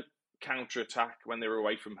go on a counter-attack when they were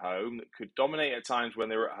away from home, that could dominate at times when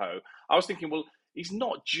they were at home. I was thinking, well, he's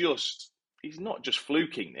not just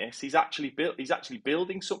fluking this. He's actually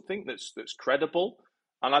building something that's credible.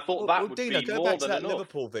 And I thought would Dino, be more than enough.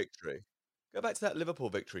 Liverpool victory. Go back to that Liverpool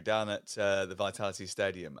victory down at the Vitality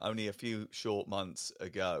Stadium only a few short months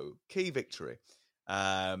ago. Key victory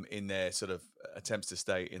in their sort of attempts to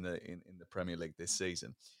stay in the Premier League this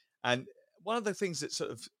season. And one of the things that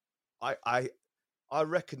sort of I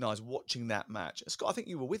recognise watching that match, Scott, I think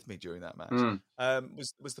you were with me during that match,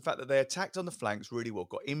 was the fact that they attacked on the flanks really well,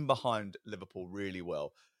 got in behind Liverpool really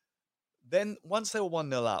well. Then once they were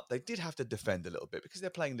 1-0 up, they did have to defend a little bit because they're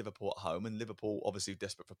playing Liverpool at home and Liverpool obviously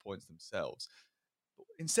desperate for points themselves. But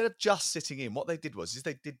instead of just sitting in, what they did was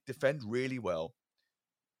they did defend really well.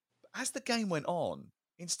 But as the game went on,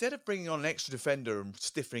 instead of bringing on an extra defender and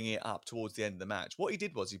stiffening it up towards the end of the match, what he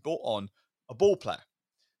did was he brought on a ball player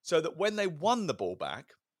so that when they won the ball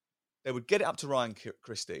back, they would get it up to Ryan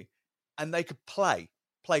Christie and they could play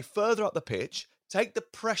further up the pitch, take the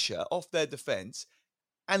pressure off their defence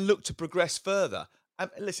and look to progress further.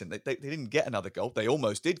 Listen, they didn't get another goal. They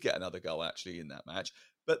almost did get another goal, actually, in that match.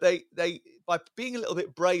 But they by being a little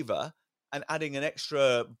bit braver and adding an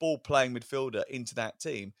extra ball-playing midfielder into that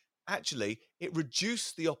team, actually, it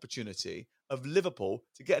reduced the opportunity of Liverpool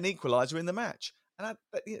to get an equaliser in the match. And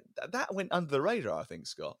that went under the radar, I think,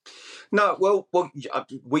 Scott. No, well,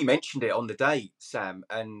 we mentioned it on the day, Sam,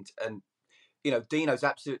 and Dino's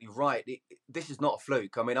absolutely right. This is not a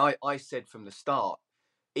fluke. I mean, I said from the start,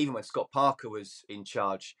 even when Scott Parker was in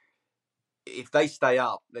charge, if they stay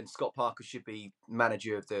up, then Scott Parker should be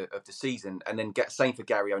manager of the season, and then same for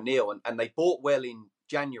Gary O'Neill. And they bought well in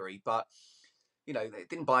January, but they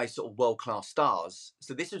didn't buy sort of world-class stars.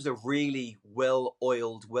 So this was a really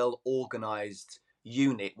well-oiled, well-organised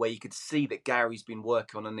unit where you could see that Gary's been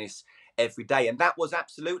working on this every day. And that was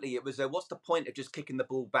absolutely, it was what's the point of just kicking the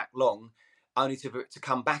ball back long only to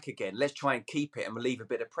come back again? Let's try and keep it and relieve a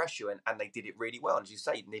bit of pressure. And they did it really well. And as you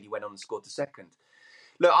say, nearly went on and scored the second.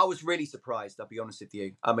 Look, I was really surprised, I'll be honest with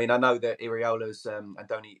you. I mean, I know that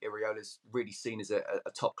Andoni Iraola's really seen as a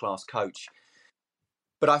top-class coach.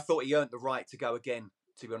 But I thought he earned the right to go again,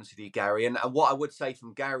 to be honest with you, Gary. And what I would say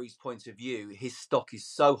from Gary's point of view, his stock is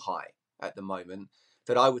so high at the moment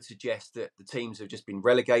that I would suggest that the teams have just been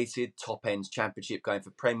relegated, top ends Championship going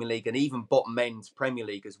for Premier League, and even bottom ends Premier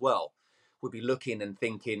League as well, would be looking and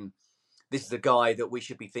thinking, this is a guy that we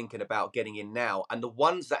should be thinking about getting in now. And the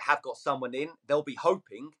ones that have got someone in, they'll be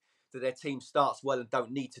hoping that their team starts well and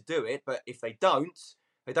don't need to do it. But if they don't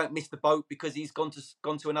miss the boat because he's gone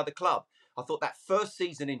to another club. I thought that first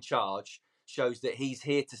season in charge shows that he's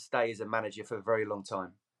here to stay as a manager for a very long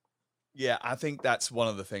time. Yeah, I think that's one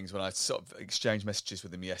of the things when I sort of exchanged messages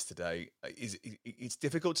with him yesterday. It's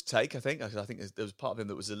difficult to take, I think. I think there was part of him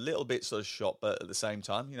that was a little bit sort of shocked, but at the same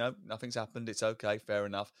time, nothing's happened. It's okay, fair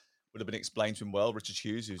enough. Would have been explained to him well. Richard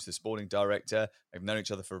Hughes, who's the sporting director, they've known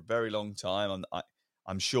each other for a very long time. And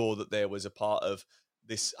I'm sure that there was a part of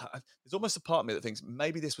this. There's almost a part of me that thinks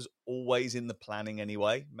maybe this was always in the planning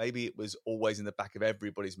anyway. Maybe it was always in the back of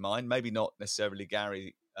everybody's mind. Maybe not necessarily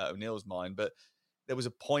Gary O'Neill's mind, but there was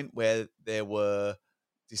a point where there were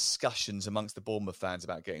discussions amongst the Bournemouth fans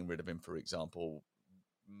about getting rid of him, for example,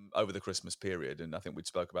 over the Christmas period. And I think we'd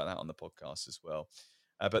spoke about that on the podcast as well.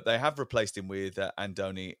 But they have replaced him with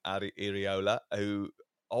Andoni Iraola, who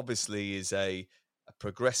obviously is a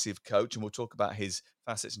progressive coach, and we'll talk about his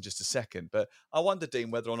facets in just a second. But I wonder,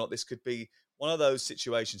 Dean, whether or not this could be one of those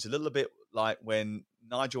situations, a little bit like when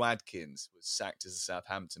Nigel Adkins was sacked as a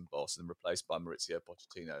Southampton boss and replaced by Maurizio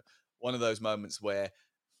Pochettino. One of those moments where,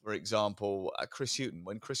 for example,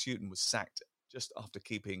 when Chris Hughton was sacked just after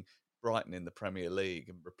keeping Brighton in the Premier League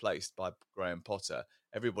and replaced by Graham Potter,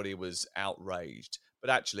 everybody was outraged. But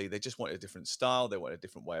actually, they just wanted a different style. They wanted a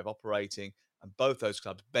different way of operating. And both those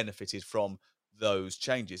clubs benefited from those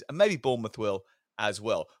changes. And maybe Bournemouth will as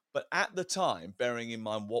well. But at the time, bearing in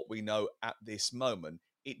mind what we know at this moment,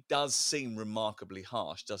 it does seem remarkably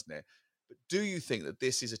harsh, doesn't it? But do you think that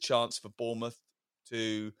this is a chance for Bournemouth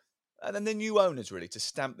to, and then the new owners really, to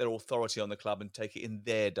stamp their authority on the club and take it in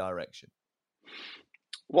their direction?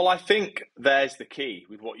 Well, I think there's the key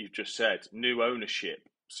with what you've just said, new ownership.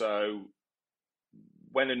 So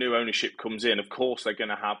when a new ownership comes in, of course, they're going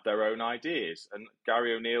to have their own ideas. And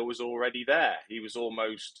Gary O'Neill was already there. He was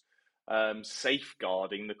almost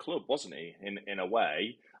safeguarding the club, wasn't he, in a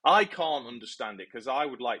way? I can't understand it because I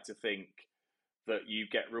would like to think that you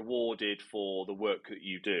get rewarded for the work that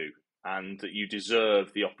you do and that you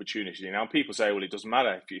deserve the opportunity. Now, people say, well, it doesn't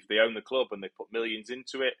matter. If they own the club and they put millions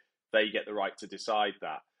into it, they get the right to decide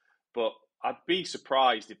that. But I'd be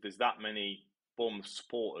surprised if there's that many Bournemouth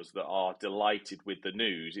supporters that are delighted with the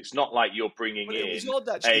news. It's not like you're bringing in... It was odd,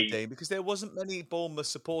 actually, Dean, because there wasn't many Bournemouth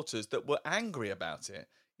supporters that were angry about it.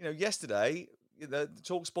 Yesterday, the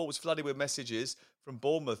TalkSport was flooded with messages from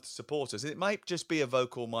Bournemouth supporters. It might just be a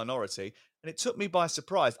vocal minority, and it took me by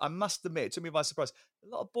surprise. I must admit, it took me by surprise. A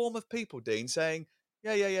lot of Bournemouth people, Dean, saying,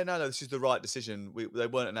 no, this is the right decision. They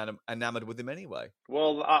weren't enamoured with him anyway.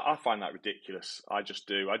 Well, I find that ridiculous. I just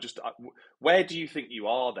do. Where do you think you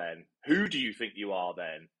are then? Who do you think you are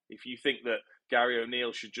then? If you think that Gary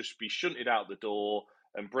O'Neill should just be shunted out the door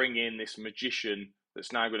and bring in this magician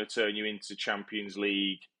that's now going to turn you into Champions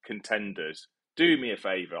League contenders, do me a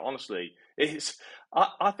favour. Honestly,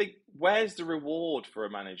 I think, where's the reward for a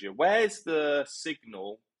manager? Where's the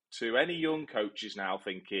signal to any young coaches now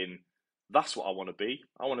thinking, that's what I want to be.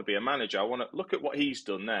 I want to be a manager. I want to look at what he's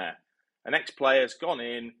done there. An ex-player's gone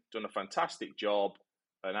in, done a fantastic job,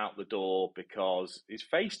 and out the door because his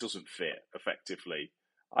face doesn't fit effectively.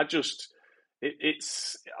 I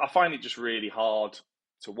find it just really hard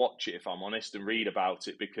to watch it, if I'm honest, and read about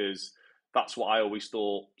it, because that's what I always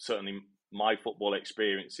thought, certainly my football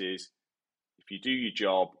experience is, if you do your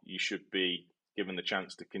job, you should be given the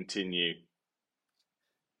chance to continue.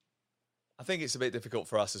 I think it's a bit difficult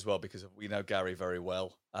for us as well because we know Gary very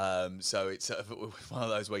well. So it's one of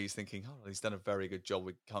those where you're thinking, oh, he's done a very good job.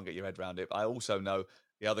 We can't get your head around it. But I also know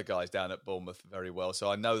the other guys down at Bournemouth very well.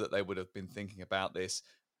 So I know that they would have been thinking about this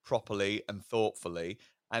properly and thoughtfully.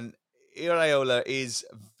 And Iraola is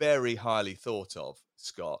very highly thought of,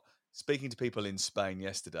 Scott. Speaking to people in Spain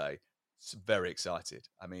yesterday, very excited.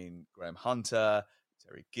 I mean, Graham Hunter,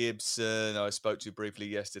 Terry Gibson, I spoke to briefly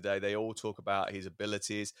yesterday. They all talk about his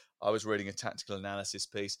abilities. I was reading a tactical analysis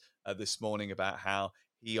piece this morning about how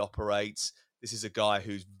he operates. This is a guy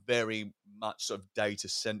who's very much sort of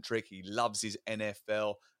data-centric. He loves his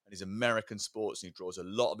NFL and his American sports, and he draws a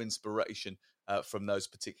lot of inspiration from those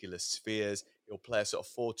particular spheres. He'll play a sort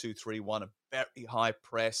of 4-2-3-1, a very high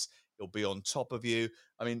press. He'll be on top of you.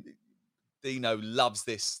 I mean, Dino loves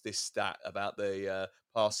this stat about the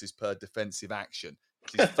passes per defensive action.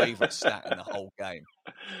 It's his favourite stat in the whole game.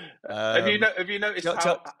 Have you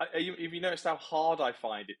noticed how hard I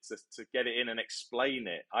find it to get it in and explain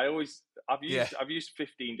it? I've used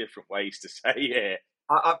 15 different ways to say it.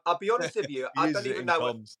 I'll be honest with you. I don't even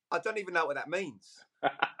know what that means.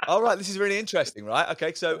 All right, this is really interesting, right?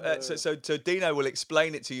 Okay, so Dino will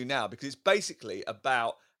explain it to you now because it's basically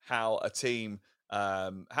about how a team,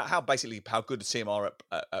 how good a team are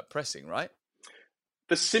at pressing, right?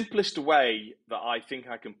 The simplest way that I think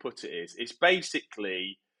I can put it is, it's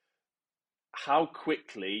basically how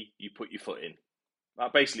quickly you put your foot in.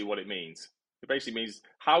 That's basically what it means. It basically means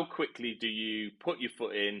how quickly do you put your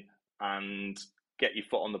foot in and get your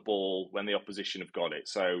foot on the ball when the opposition have got it.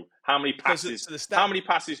 So how many passes? How many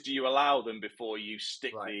passes do you allow them before you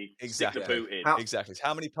stick the boot in? Exactly.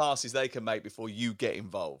 How many passes they can make before you get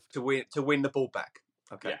involved to win the ball back?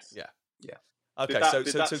 Okay. Yes. Yeah. Okay. So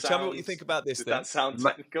tell me what you think about this. Did that sound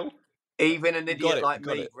technical? Even an idiot like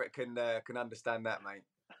me can understand that, mate.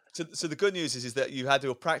 So the good news is that you had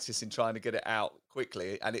to practice in trying to get it out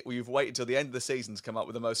quickly, and you've waited till the end of the season to come up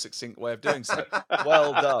with the most succinct way of doing so.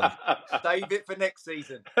 Well done. Save it for next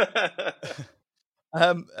season.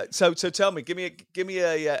 So tell me, give me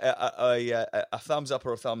a thumbs up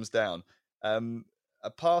or a thumbs down. A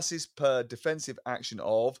passes per defensive action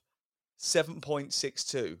of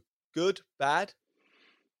 7.62. Good, bad,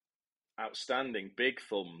 outstanding. Big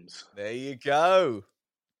thumbs. There you go.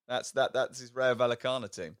 That's his Rayo Vallecano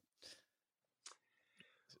team.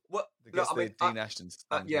 Well, Dean Ashton's.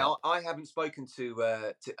 I haven't spoken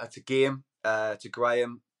to Guillaume, to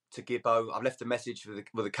Graham, to Gibbo. I've left a message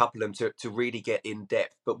with a couple of them to really get in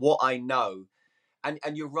depth. But what I know, and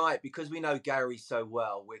you're right, because we know Gary so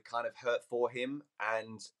well, we're kind of hurt for him,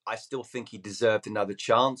 and I still think he deserved another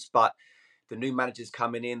chance. But the new manager's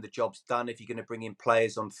coming in, the job's done. If you're going to bring in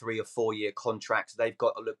players on 3 or 4 year contracts, they've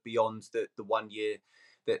got to look beyond the 1 year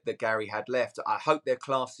that Gary had left. I hope they're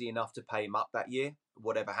classy enough to pay him up that year,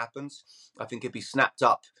 whatever happens. I think he'll be snapped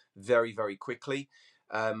up very, very quickly.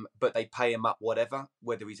 But they pay him up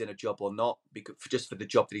whether he's in a job or not, because just for the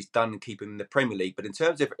job that he's done and keep him in the Premier League. But in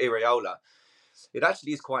terms of Iraola, it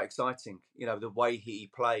actually is quite exciting, the way he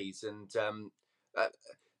plays. And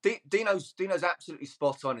Dino's absolutely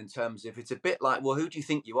spot on in terms of, it's a bit like, well, who do you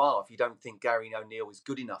think you are if you don't think Gary O'Neill is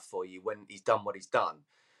good enough for you when he's done what he's done?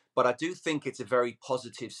 But I do think it's a very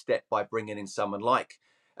positive step by bringing in someone like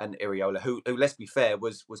an Iraola, who, let's be fair,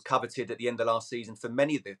 was coveted at the end of last season for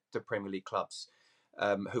many of the Premier League clubs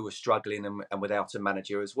who were struggling and without a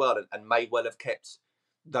manager as well, and may well have kept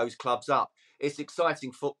those clubs up. It's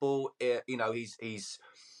exciting football. He's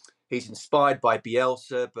inspired by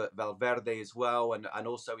Bielsa, but Valverde as well, and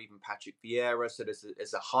also even Patrick Vieira. So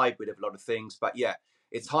there's a hybrid of a lot of things. But yeah,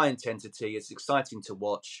 it's high intensity. It's exciting to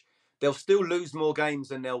watch. They'll still lose more games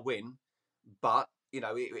than they'll win, but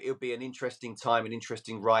it'll be an interesting time, an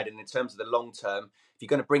interesting ride. And in terms of the long term, if you're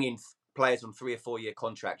going to bring in players on 3 or 4 year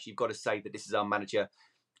contracts, you've got to say that this is our manager,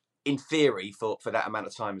 in theory, for that amount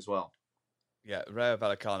of time as well. Yeah, Rayo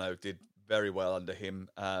Vallecano did very well under him.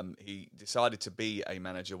 He decided to be a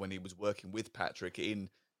manager when he was working with Patrick in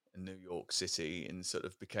New York City, and sort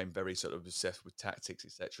of became very sort of obsessed with tactics,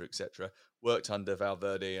 etc., etc. Worked under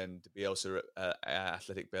Valverde and Bielsa at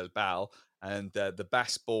Athletic Bilbao, and the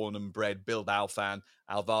Basque-born and bred Bilbao fan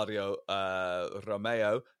Alvaro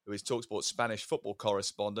Romeo, who is TalkSport Spanish football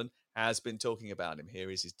correspondent, has been talking about him.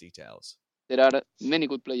 Here is his details. there are many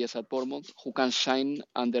good players at Bournemouth who can shine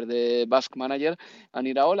under the Basque manager, and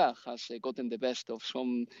Iraola has gotten the best of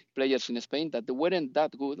some players in Spain that weren't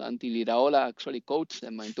that good until Iraola actually coached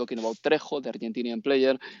them. I'm talking about Trejo, the Argentinian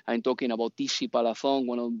player. I'm talking about Isi Palazón,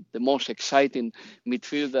 one of the most exciting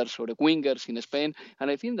midfielders or wingers in Spain.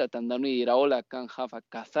 And I think that Andoni Iraola can have a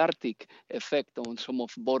cathartic effect on some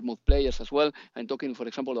of Bournemouth players as well. I'm talking, for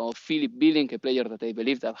example, of Philip Billing, a player that I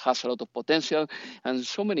believe that has a lot of potential, and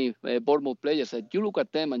so many Bournemouth players that you look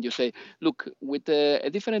at them and you say, look, with a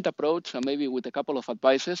different approach and maybe with a couple of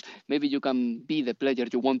advices, maybe you can be the player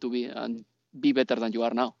you want to be and be better than you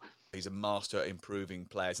are now. He's a master at improving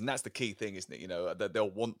players, and that's the key thing, isn't it? You know, they'll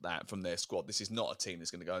want that from their squad. This is not a team that's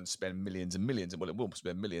going to go and spend millions and millions. Well, it will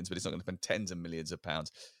spend millions, but it's not going to spend tens of millions of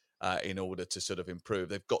pounds in order to sort of improve.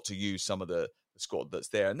 They've got to use some of the squad that's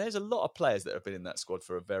there, and there's a lot of players that have been in that squad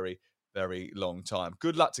for a very, very long time.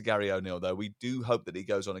 Good luck to Gary O'Neill, though. We do hope that he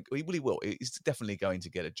goes on. He will. He's definitely going to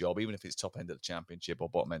get a job, even if it's top end of the Championship or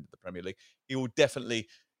bottom end of the Premier League. He will definitely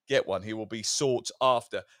get one. He will be sought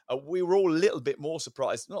after. We were all a little bit more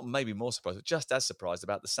surprised, not maybe more surprised, but just as surprised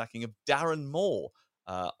about the sacking of Darren Moore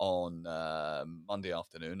on Monday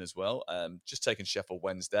afternoon as well. Just taking Sheffield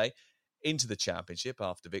Wednesday into the Championship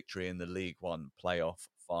after victory in the League One playoff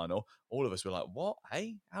final. All of us were like, what?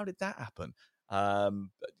 Hey, how did that happen?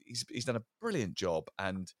 He's done a brilliant job,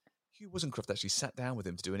 and Hugh Woozencroft actually sat down with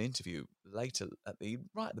him to do an interview later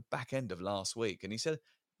right at the back end of last week, and he said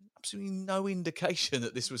absolutely no indication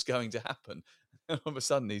that this was going to happen. And all of a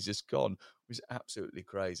sudden, he's just gone. It was absolutely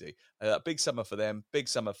crazy. A big summer for them, big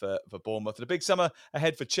summer for Bournemouth, and a big summer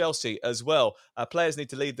ahead for Chelsea as well. Players need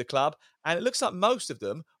to leave the club, and it looks like most of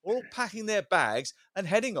them are all packing their bags and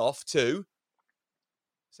heading off to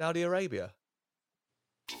Saudi Arabia.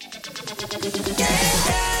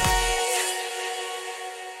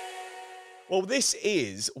 Well, this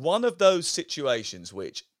is one of those situations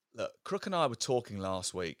which, look, Crook and I were talking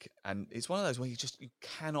last week, and it's one of those where you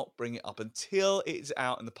cannot bring it up until it's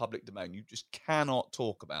out in the public domain. You just cannot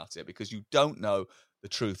talk about it because you don't know the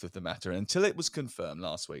truth of the matter. And until it was confirmed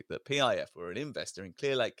last week that PIF were an investor in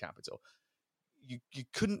Clearlake Capital, you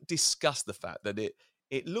couldn't discuss the fact that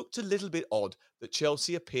it looked a little bit odd that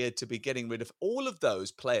Chelsea appeared to be getting rid of all of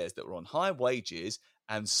those players that were on high wages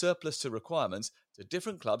and surplus to requirements to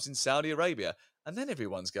different clubs in Saudi Arabia. And then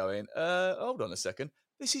everyone's going, hold on a second,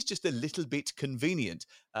 this is just a little bit convenient.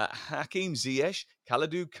 Hakim Ziyech,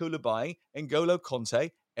 Kalidou Koulibaly, N'Golo Kanté,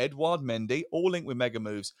 Edouard Mendy, all linked with mega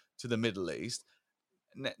moves to the Middle East.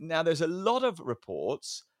 Now, there's a lot of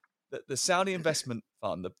reports that the Saudi Investment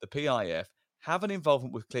Fund, the PIF, have an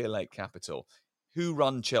involvement with Clearlake Capital, who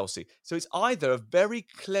run Chelsea. So it's either a very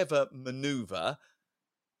clever manoeuvre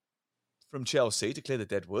from Chelsea to clear the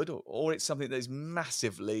deadwood, or it's something that is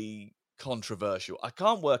massively controversial. I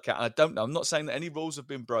can't work out. I don't know. I'm not saying that any rules have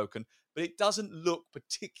been broken, but it doesn't look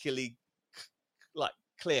particularly like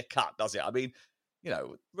clear cut, does it? I mean,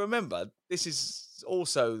 remember, this is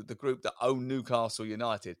also the group that own Newcastle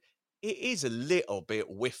United. It is a little bit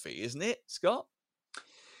whiffy, isn't it, Scott?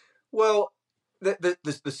 Well, the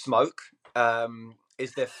smoke.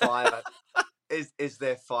 Is there fire? is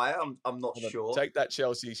there fire? I'm not sure. Take that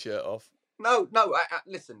Chelsea shirt off. No.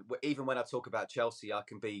 Listen, even when I talk about Chelsea, I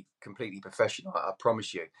can be completely professional. I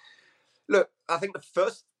promise you. Look, I think the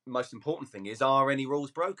first most important thing is, are any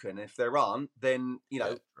rules broken? If there aren't, then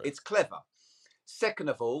it's clever. Second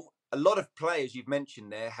of all, a lot of players you've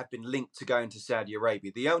mentioned there have been linked to going to Saudi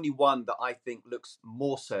Arabia. The only one that I think looks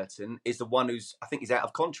more certain is the one who's, I think he's out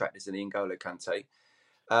of contract, isn't he, N'Golo Kanté?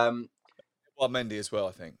 Mendy as well,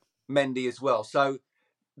 I think. Mendy as well. So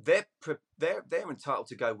they're entitled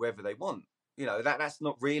to go wherever they want. That's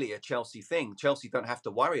not really a Chelsea thing. Chelsea don't have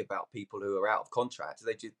to worry about people who are out of contract.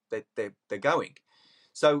 They're going.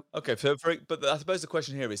 So okay, but I suppose the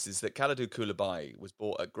question here is that Kalidou Koulibaly was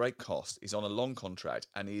bought at great cost. He's on a long contract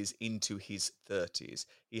and is into his 30s.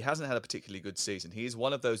 He hasn't had a particularly good season. He is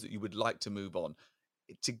one of those that you would like to move on.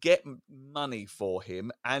 To get money for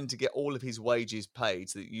him and to get all of his wages paid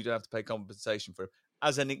so that you don't have to pay compensation for him.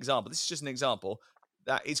 As an example, this is just an example,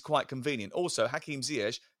 that is quite convenient. Also, Hakim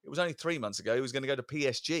Ziyech, it was only 3 months ago, he was going to go to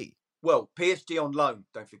PSG. Well, PSG on loan,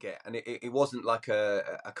 don't forget. And it wasn't like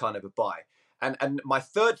a kind of a buy. And my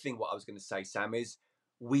third thing, what I was going to say, Sam, is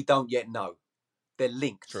we don't yet know. They're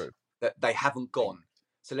linked. True. That they haven't gone.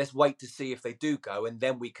 So let's wait to see if they do go, and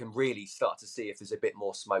then we can really start to see if there's a bit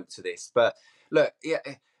more smoke to this. But look, yeah,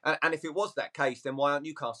 and if it was that case, then why aren't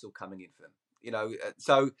Newcastle coming in for them?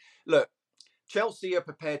 So look, Chelsea are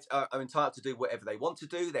prepared, are entitled to do whatever they want to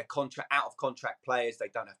do. They're out of contract players. They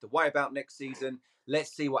don't have to worry about next season.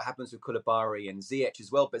 Let's see what happens with Koulibaly and Ziyech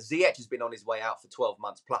as well. But Ziyech has been on his way out for 12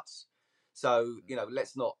 months plus. So,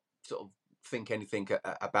 let's not sort of think anything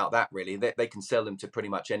about that, really. They can sell them to pretty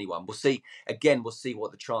much anyone. We'll see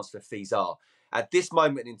what the transfer fees are. At this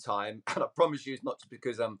moment in time, and I promise you it's not just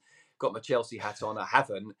because I've got my Chelsea hat on, I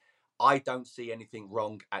haven't, I don't see anything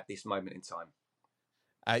wrong at this moment in time.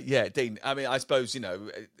 Yeah, Dean, I mean, I suppose,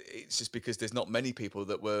 it's just because there's not many people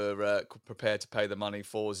that were prepared to pay the money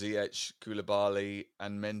for Ziyech, Koulibaly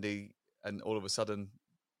and Mendy, and all of a sudden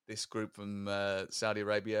this group from Saudi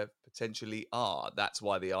Arabia potentially are. That's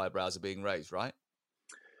why the eyebrows are being raised, right?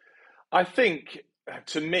 I think,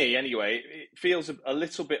 to me anyway, it feels a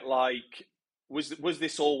little bit like, was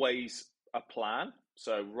this always a plan?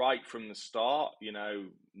 So right from the start,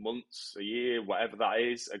 months, a year, whatever that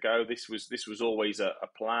is ago, this was always a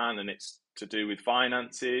plan, and it's to do with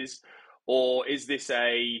finances? Or is this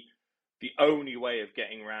the only way of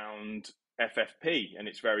getting around FFP, and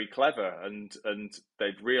it's very clever, and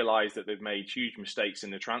they've realised that they've made huge mistakes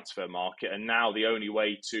in the transfer market, and now the only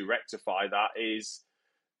way to rectify that is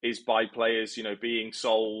by players, being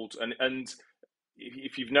sold, and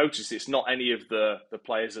if you've noticed, it's not any of the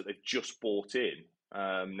players that they've just bought in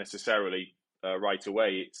necessarily right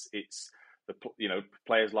away. It's the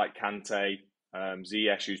players like Kante,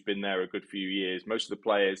 Ziyech, who's been there a good few years. Most of the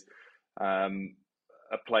players are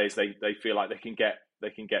players they feel like they can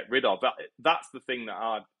get rid of. That's the thing that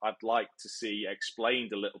I'd like to see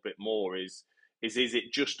explained a little bit more. Is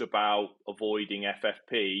it just about avoiding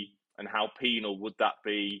FFP, and how penal would that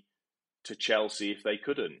be to Chelsea if they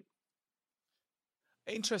couldn't?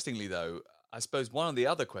 Interestingly, though, I suppose one of the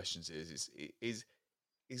other questions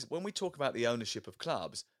is when we talk about the ownership of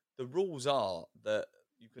clubs, the rules are that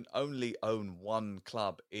you can only own one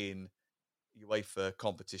club in UEFA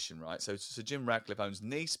competition, right? So Jim Ratcliffe owns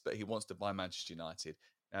Nice, but he wants to buy Manchester United.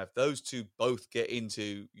 Now, if those two both get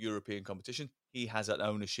into European competition, he has an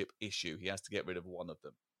ownership issue. He has to get rid of one of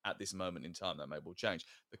them at this moment in time. That may well change.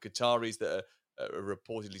 The Qataris that are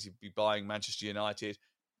reportedly to be buying Manchester United,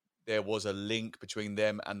 there was a link between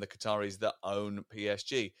them and the Qataris that own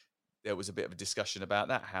PSG. There was a bit of a discussion about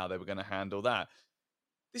that, how they were going to handle that.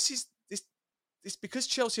 This because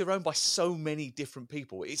Chelsea are owned by so many different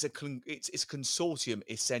people. It's a consortium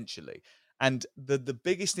essentially, and the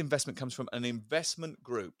biggest investment comes from an investment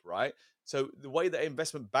group, right? So the way that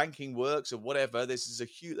investment banking works or whatever,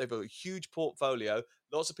 they've got a huge portfolio.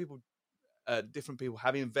 Lots of people, different people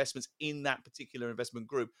have investments in that particular investment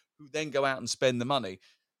group who then go out and spend the money.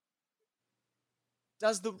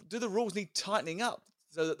 Do the rules need tightening up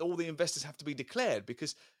so that all the investors have to be declared?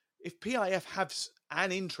 Because if PIF has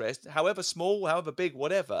an interest, however small, however big,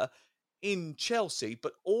 whatever, in Chelsea,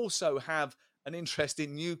 but also have an interest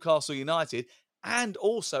in Newcastle United, and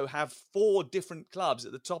also have 4 different clubs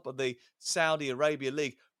at the top of the Saudi Arabia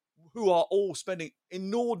League who are all spending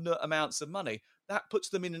inordinate amounts of money, that puts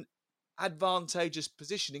them in an advantageous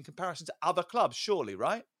position in comparison to other clubs, surely,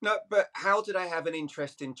 right? No, but how do they have an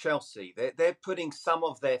interest in Chelsea? They're putting some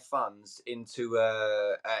of their funds into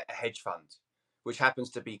a hedge fund, which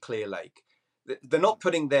happens to be Clearlake. They're not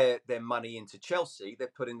putting their money into Chelsea.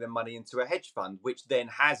 They're putting their money into a hedge fund, which then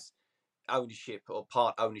has ownership or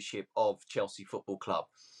part ownership of Chelsea Football Club.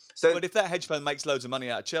 So, but if that hedge fund makes loads of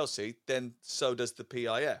money out of Chelsea, then so does the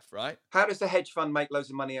PIF, right? How does the hedge fund make loads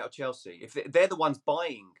of money out of Chelsea if they're the ones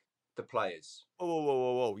buying the players?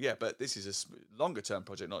 Whoa. Yeah, but this is a longer-term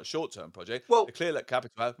project, not a short-term project. Well, the Clearlake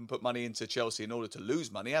Capital haven't put money into Chelsea in order to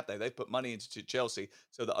lose money, have they? They've put money into Chelsea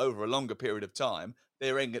so that over a longer period of time,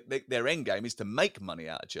 their end game is to make money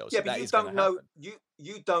out of Chelsea. Yeah, but you don't know.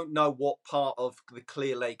 You don't know what part of the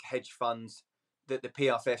Clearlake hedge funds that the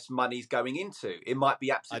PFF's money's going into. It might be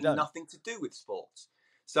absolutely nothing to do with sports.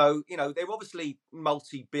 So, they're obviously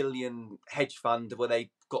multi-billion hedge fund where they've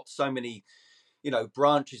got so many,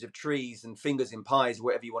 branches of trees and fingers in pies,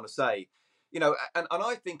 whatever you want to say. And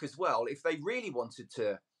I think as well, if they really wanted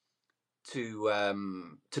to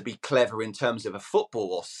be clever in terms of a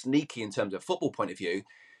football, or sneaky in terms of a football point of view,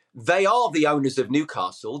 they are the owners of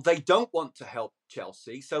Newcastle. They don't want to help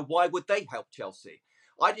Chelsea. So why would they help Chelsea?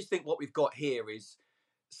 I just think what we've got here is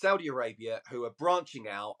Saudi Arabia, who are branching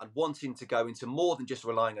out and wanting to go into more than just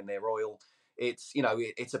relying on their oil. It's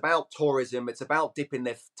about tourism. It's about dipping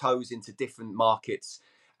their toes into different markets.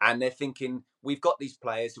 And they're thinking, we've got these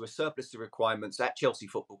players who are surplus to requirements at Chelsea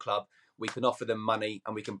Football Club. We can offer them money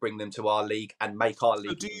and we can bring them to our league and make our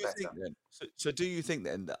league better. So do you think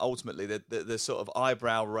then that ultimately the sort of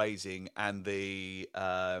eyebrow raising and the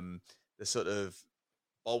sort of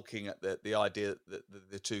balking at the idea that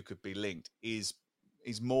the two could be linked is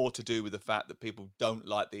more to do with the fact that people don't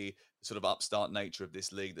like the sort of upstart nature of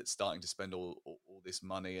this league that's starting to spend all this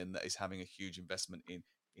money and that is having a huge investment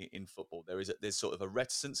in football? There's sort of a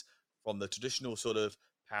reticence from the traditional sort of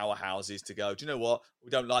powerhouses to go, do you know what? We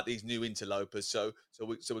don't like these new interlopers, so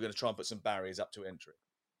we're going to try and put some barriers up to entry.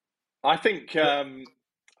 I think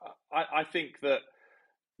I think that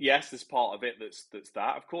yes, there's part of it that's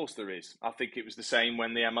that. Of course there is. I think it was the same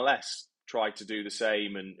when the MLS tried to do the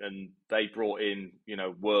same, and they brought in, you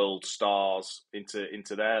know, world stars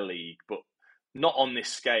into their league, but not on this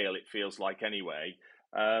scale. It feels like anyway.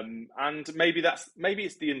 And maybe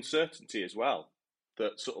it's the uncertainty as well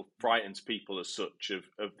that sort of frightens people as such,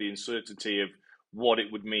 of the uncertainty of what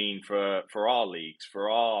it would mean for our leagues, for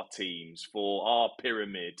our teams, for our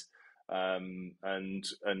pyramid, and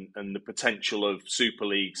the potential of super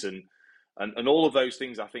leagues and all of those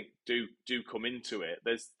things. I think do come into it.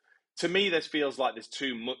 To me, this feels like there's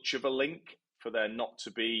too much of a link for there not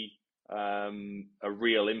to be a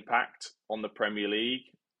real impact on the Premier League.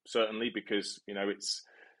 Certainly, because, you know, it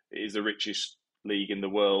is the richest league in the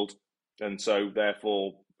world, and so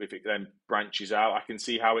therefore, if it then branches out, I can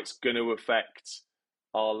see how it's going to affect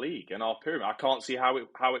our league and our pyramid. I can't see how it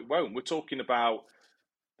won't. We're talking about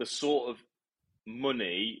the sort of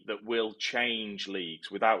money that will change leagues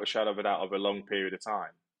without a shadow of a doubt over a long period of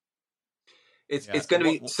time. It's going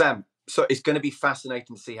to be, Sam. So it's going to be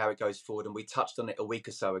fascinating to see how it goes forward. And we touched on it a week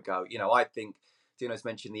or so ago. You know, I think Dino's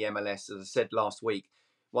mentioned the MLS, as I said last week.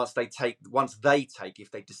 Once they take, if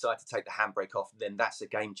they decide to take the handbrake off, then that's a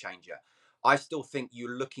game changer. I still think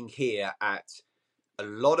you're looking here at a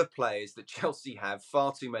lot of players that Chelsea have,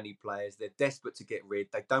 far too many players. They're desperate to get rid.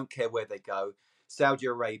 They don't care where they go. Saudi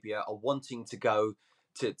Arabia are wanting to go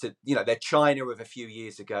to you know, they're China of a few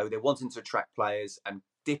years ago. They're wanting to attract players and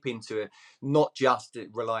dip into it, not just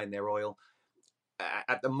rely on their oil.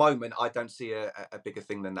 At the moment, I don't see a bigger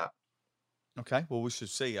thing than that. Okay, well, we should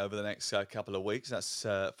see over the next couple of weeks, that's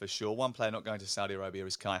for sure. One player not going to Saudi Arabia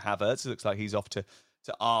is Kai Havertz. It looks like he's off to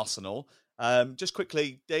Arsenal. Just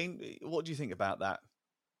quickly, Dean, what do you think about that?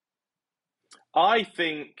 I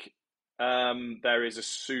think there is a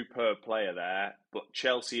superb player there, but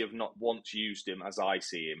Chelsea have not once used him as I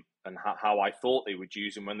see him and how I thought they would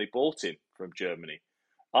use him when they bought him from Germany.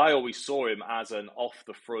 I always saw him as an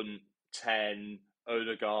off-the-front 10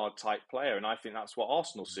 Odegaard type player, and I think that's what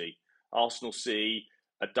Arsenal see. Arsenal see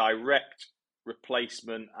a direct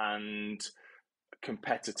replacement and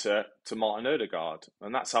competitor to Martin Odegaard,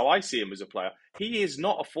 and that's how I see him as a player. He is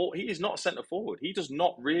not a centre forward. He does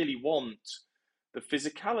not really want the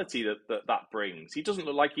physicality that brings. He doesn't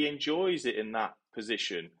look like he enjoys it in that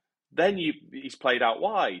position. Then he's played out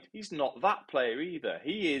wide. He's not that player either.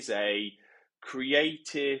 He is a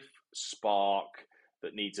creative spark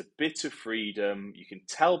that needs a bit of freedom. You can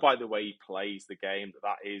tell by the way he plays the game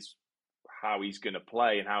that is how he's going to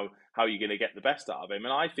play and how you're going to get the best out of him.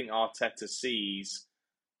 And I think Arteta sees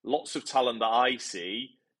lots of talent that I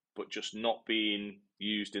see, but just not being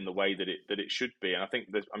used in the way that it should be. And I think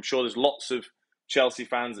I'm sure there's lots of Chelsea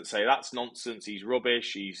fans that say that's nonsense. He's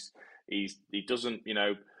rubbish. He doesn't, you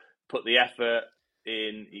know, put the effort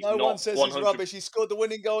in. No one says he's rubbish. He scored the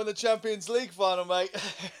winning goal in the Champions League final, mate.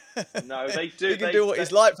 No, they do. He can do what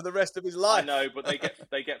he's like for the rest of his life. I know, but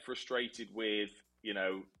they get frustrated with, you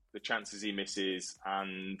know, the chances he misses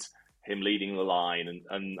and him leading the line,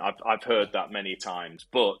 and I've heard that many times.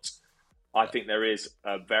 But I think there is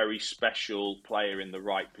a very special player in the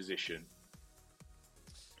right position.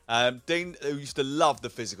 Dean, who used to love the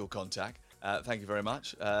physical contact, thank you very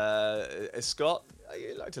much. Scott,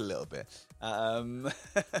 you liked a little bit.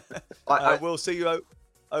 We'll see you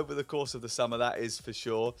over the course of the summer, that is for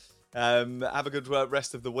sure. Have a good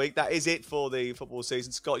rest of the week. That is it for the football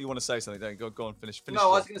season. Scott, you want to say something? Don't you? Go on, finish.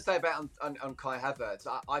 No, I was going to say about on Kai Havertz.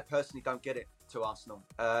 I personally don't get it to Arsenal.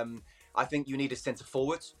 I think you need a centre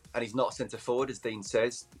forward, and he's not a centre forward, as Dean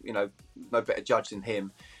says. You know, no better judge than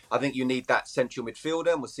him. I think you need that central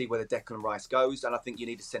midfielder, and we'll see where the Declan Rice goes. And I think you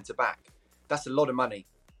need a centre back. That's a lot of money.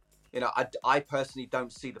 You know, I personally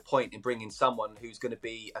don't see the point in bringing someone who's going to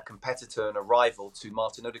be a competitor and a rival to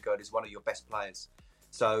Martin Odegaard, who's one of your best players.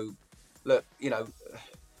 So, look, you know,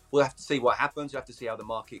 we'll have to see what happens. We'll have to see how the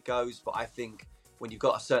market goes. But I think when you've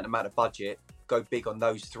got a certain amount of budget, go big on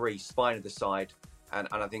those three, spine of the side. And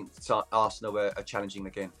I think Arsenal are challenging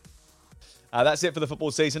again. That's it for the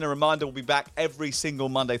football season. A reminder, we'll be back every single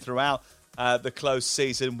Monday throughout the close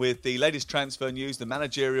season with the latest transfer news, the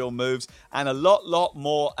managerial moves, and a lot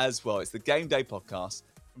more as well. It's the Game Day podcast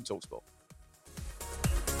from TalkSport.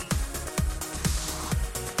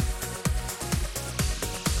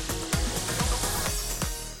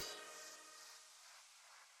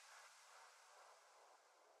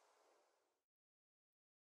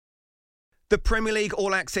 The Premier League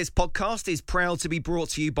All Access podcast is proud to be brought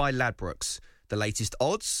to you by Ladbrokes. The latest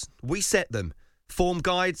odds, we set them. Form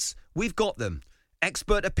guides, We've got them.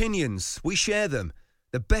 Expert opinions, we share them.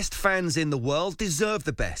 The best fans in the world deserve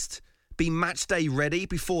the best. Be match day ready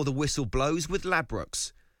before the whistle blows with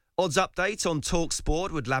Ladbrokes. Odds update on Talk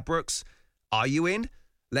Sport with Ladbrokes. Are you in?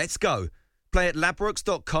 Let's go. Play at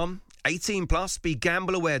ladbrokes.com. 18 plus.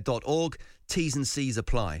 BeGambleAware.org. T's and C's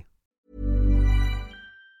apply.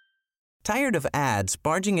 Tired of ads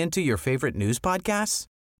barging into your favorite news podcasts?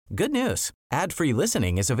 Good news. Ad-free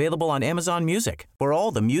listening is available on Amazon Music for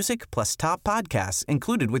all the music plus top podcasts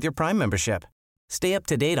included with your Prime membership. Stay up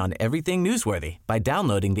to date on everything newsworthy by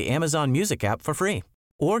downloading the Amazon Music app for free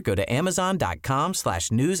or go to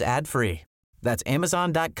amazon.com/news ad free. That's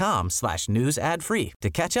amazon.com/news ad free to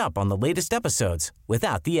catch up on the latest episodes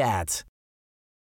without the ads.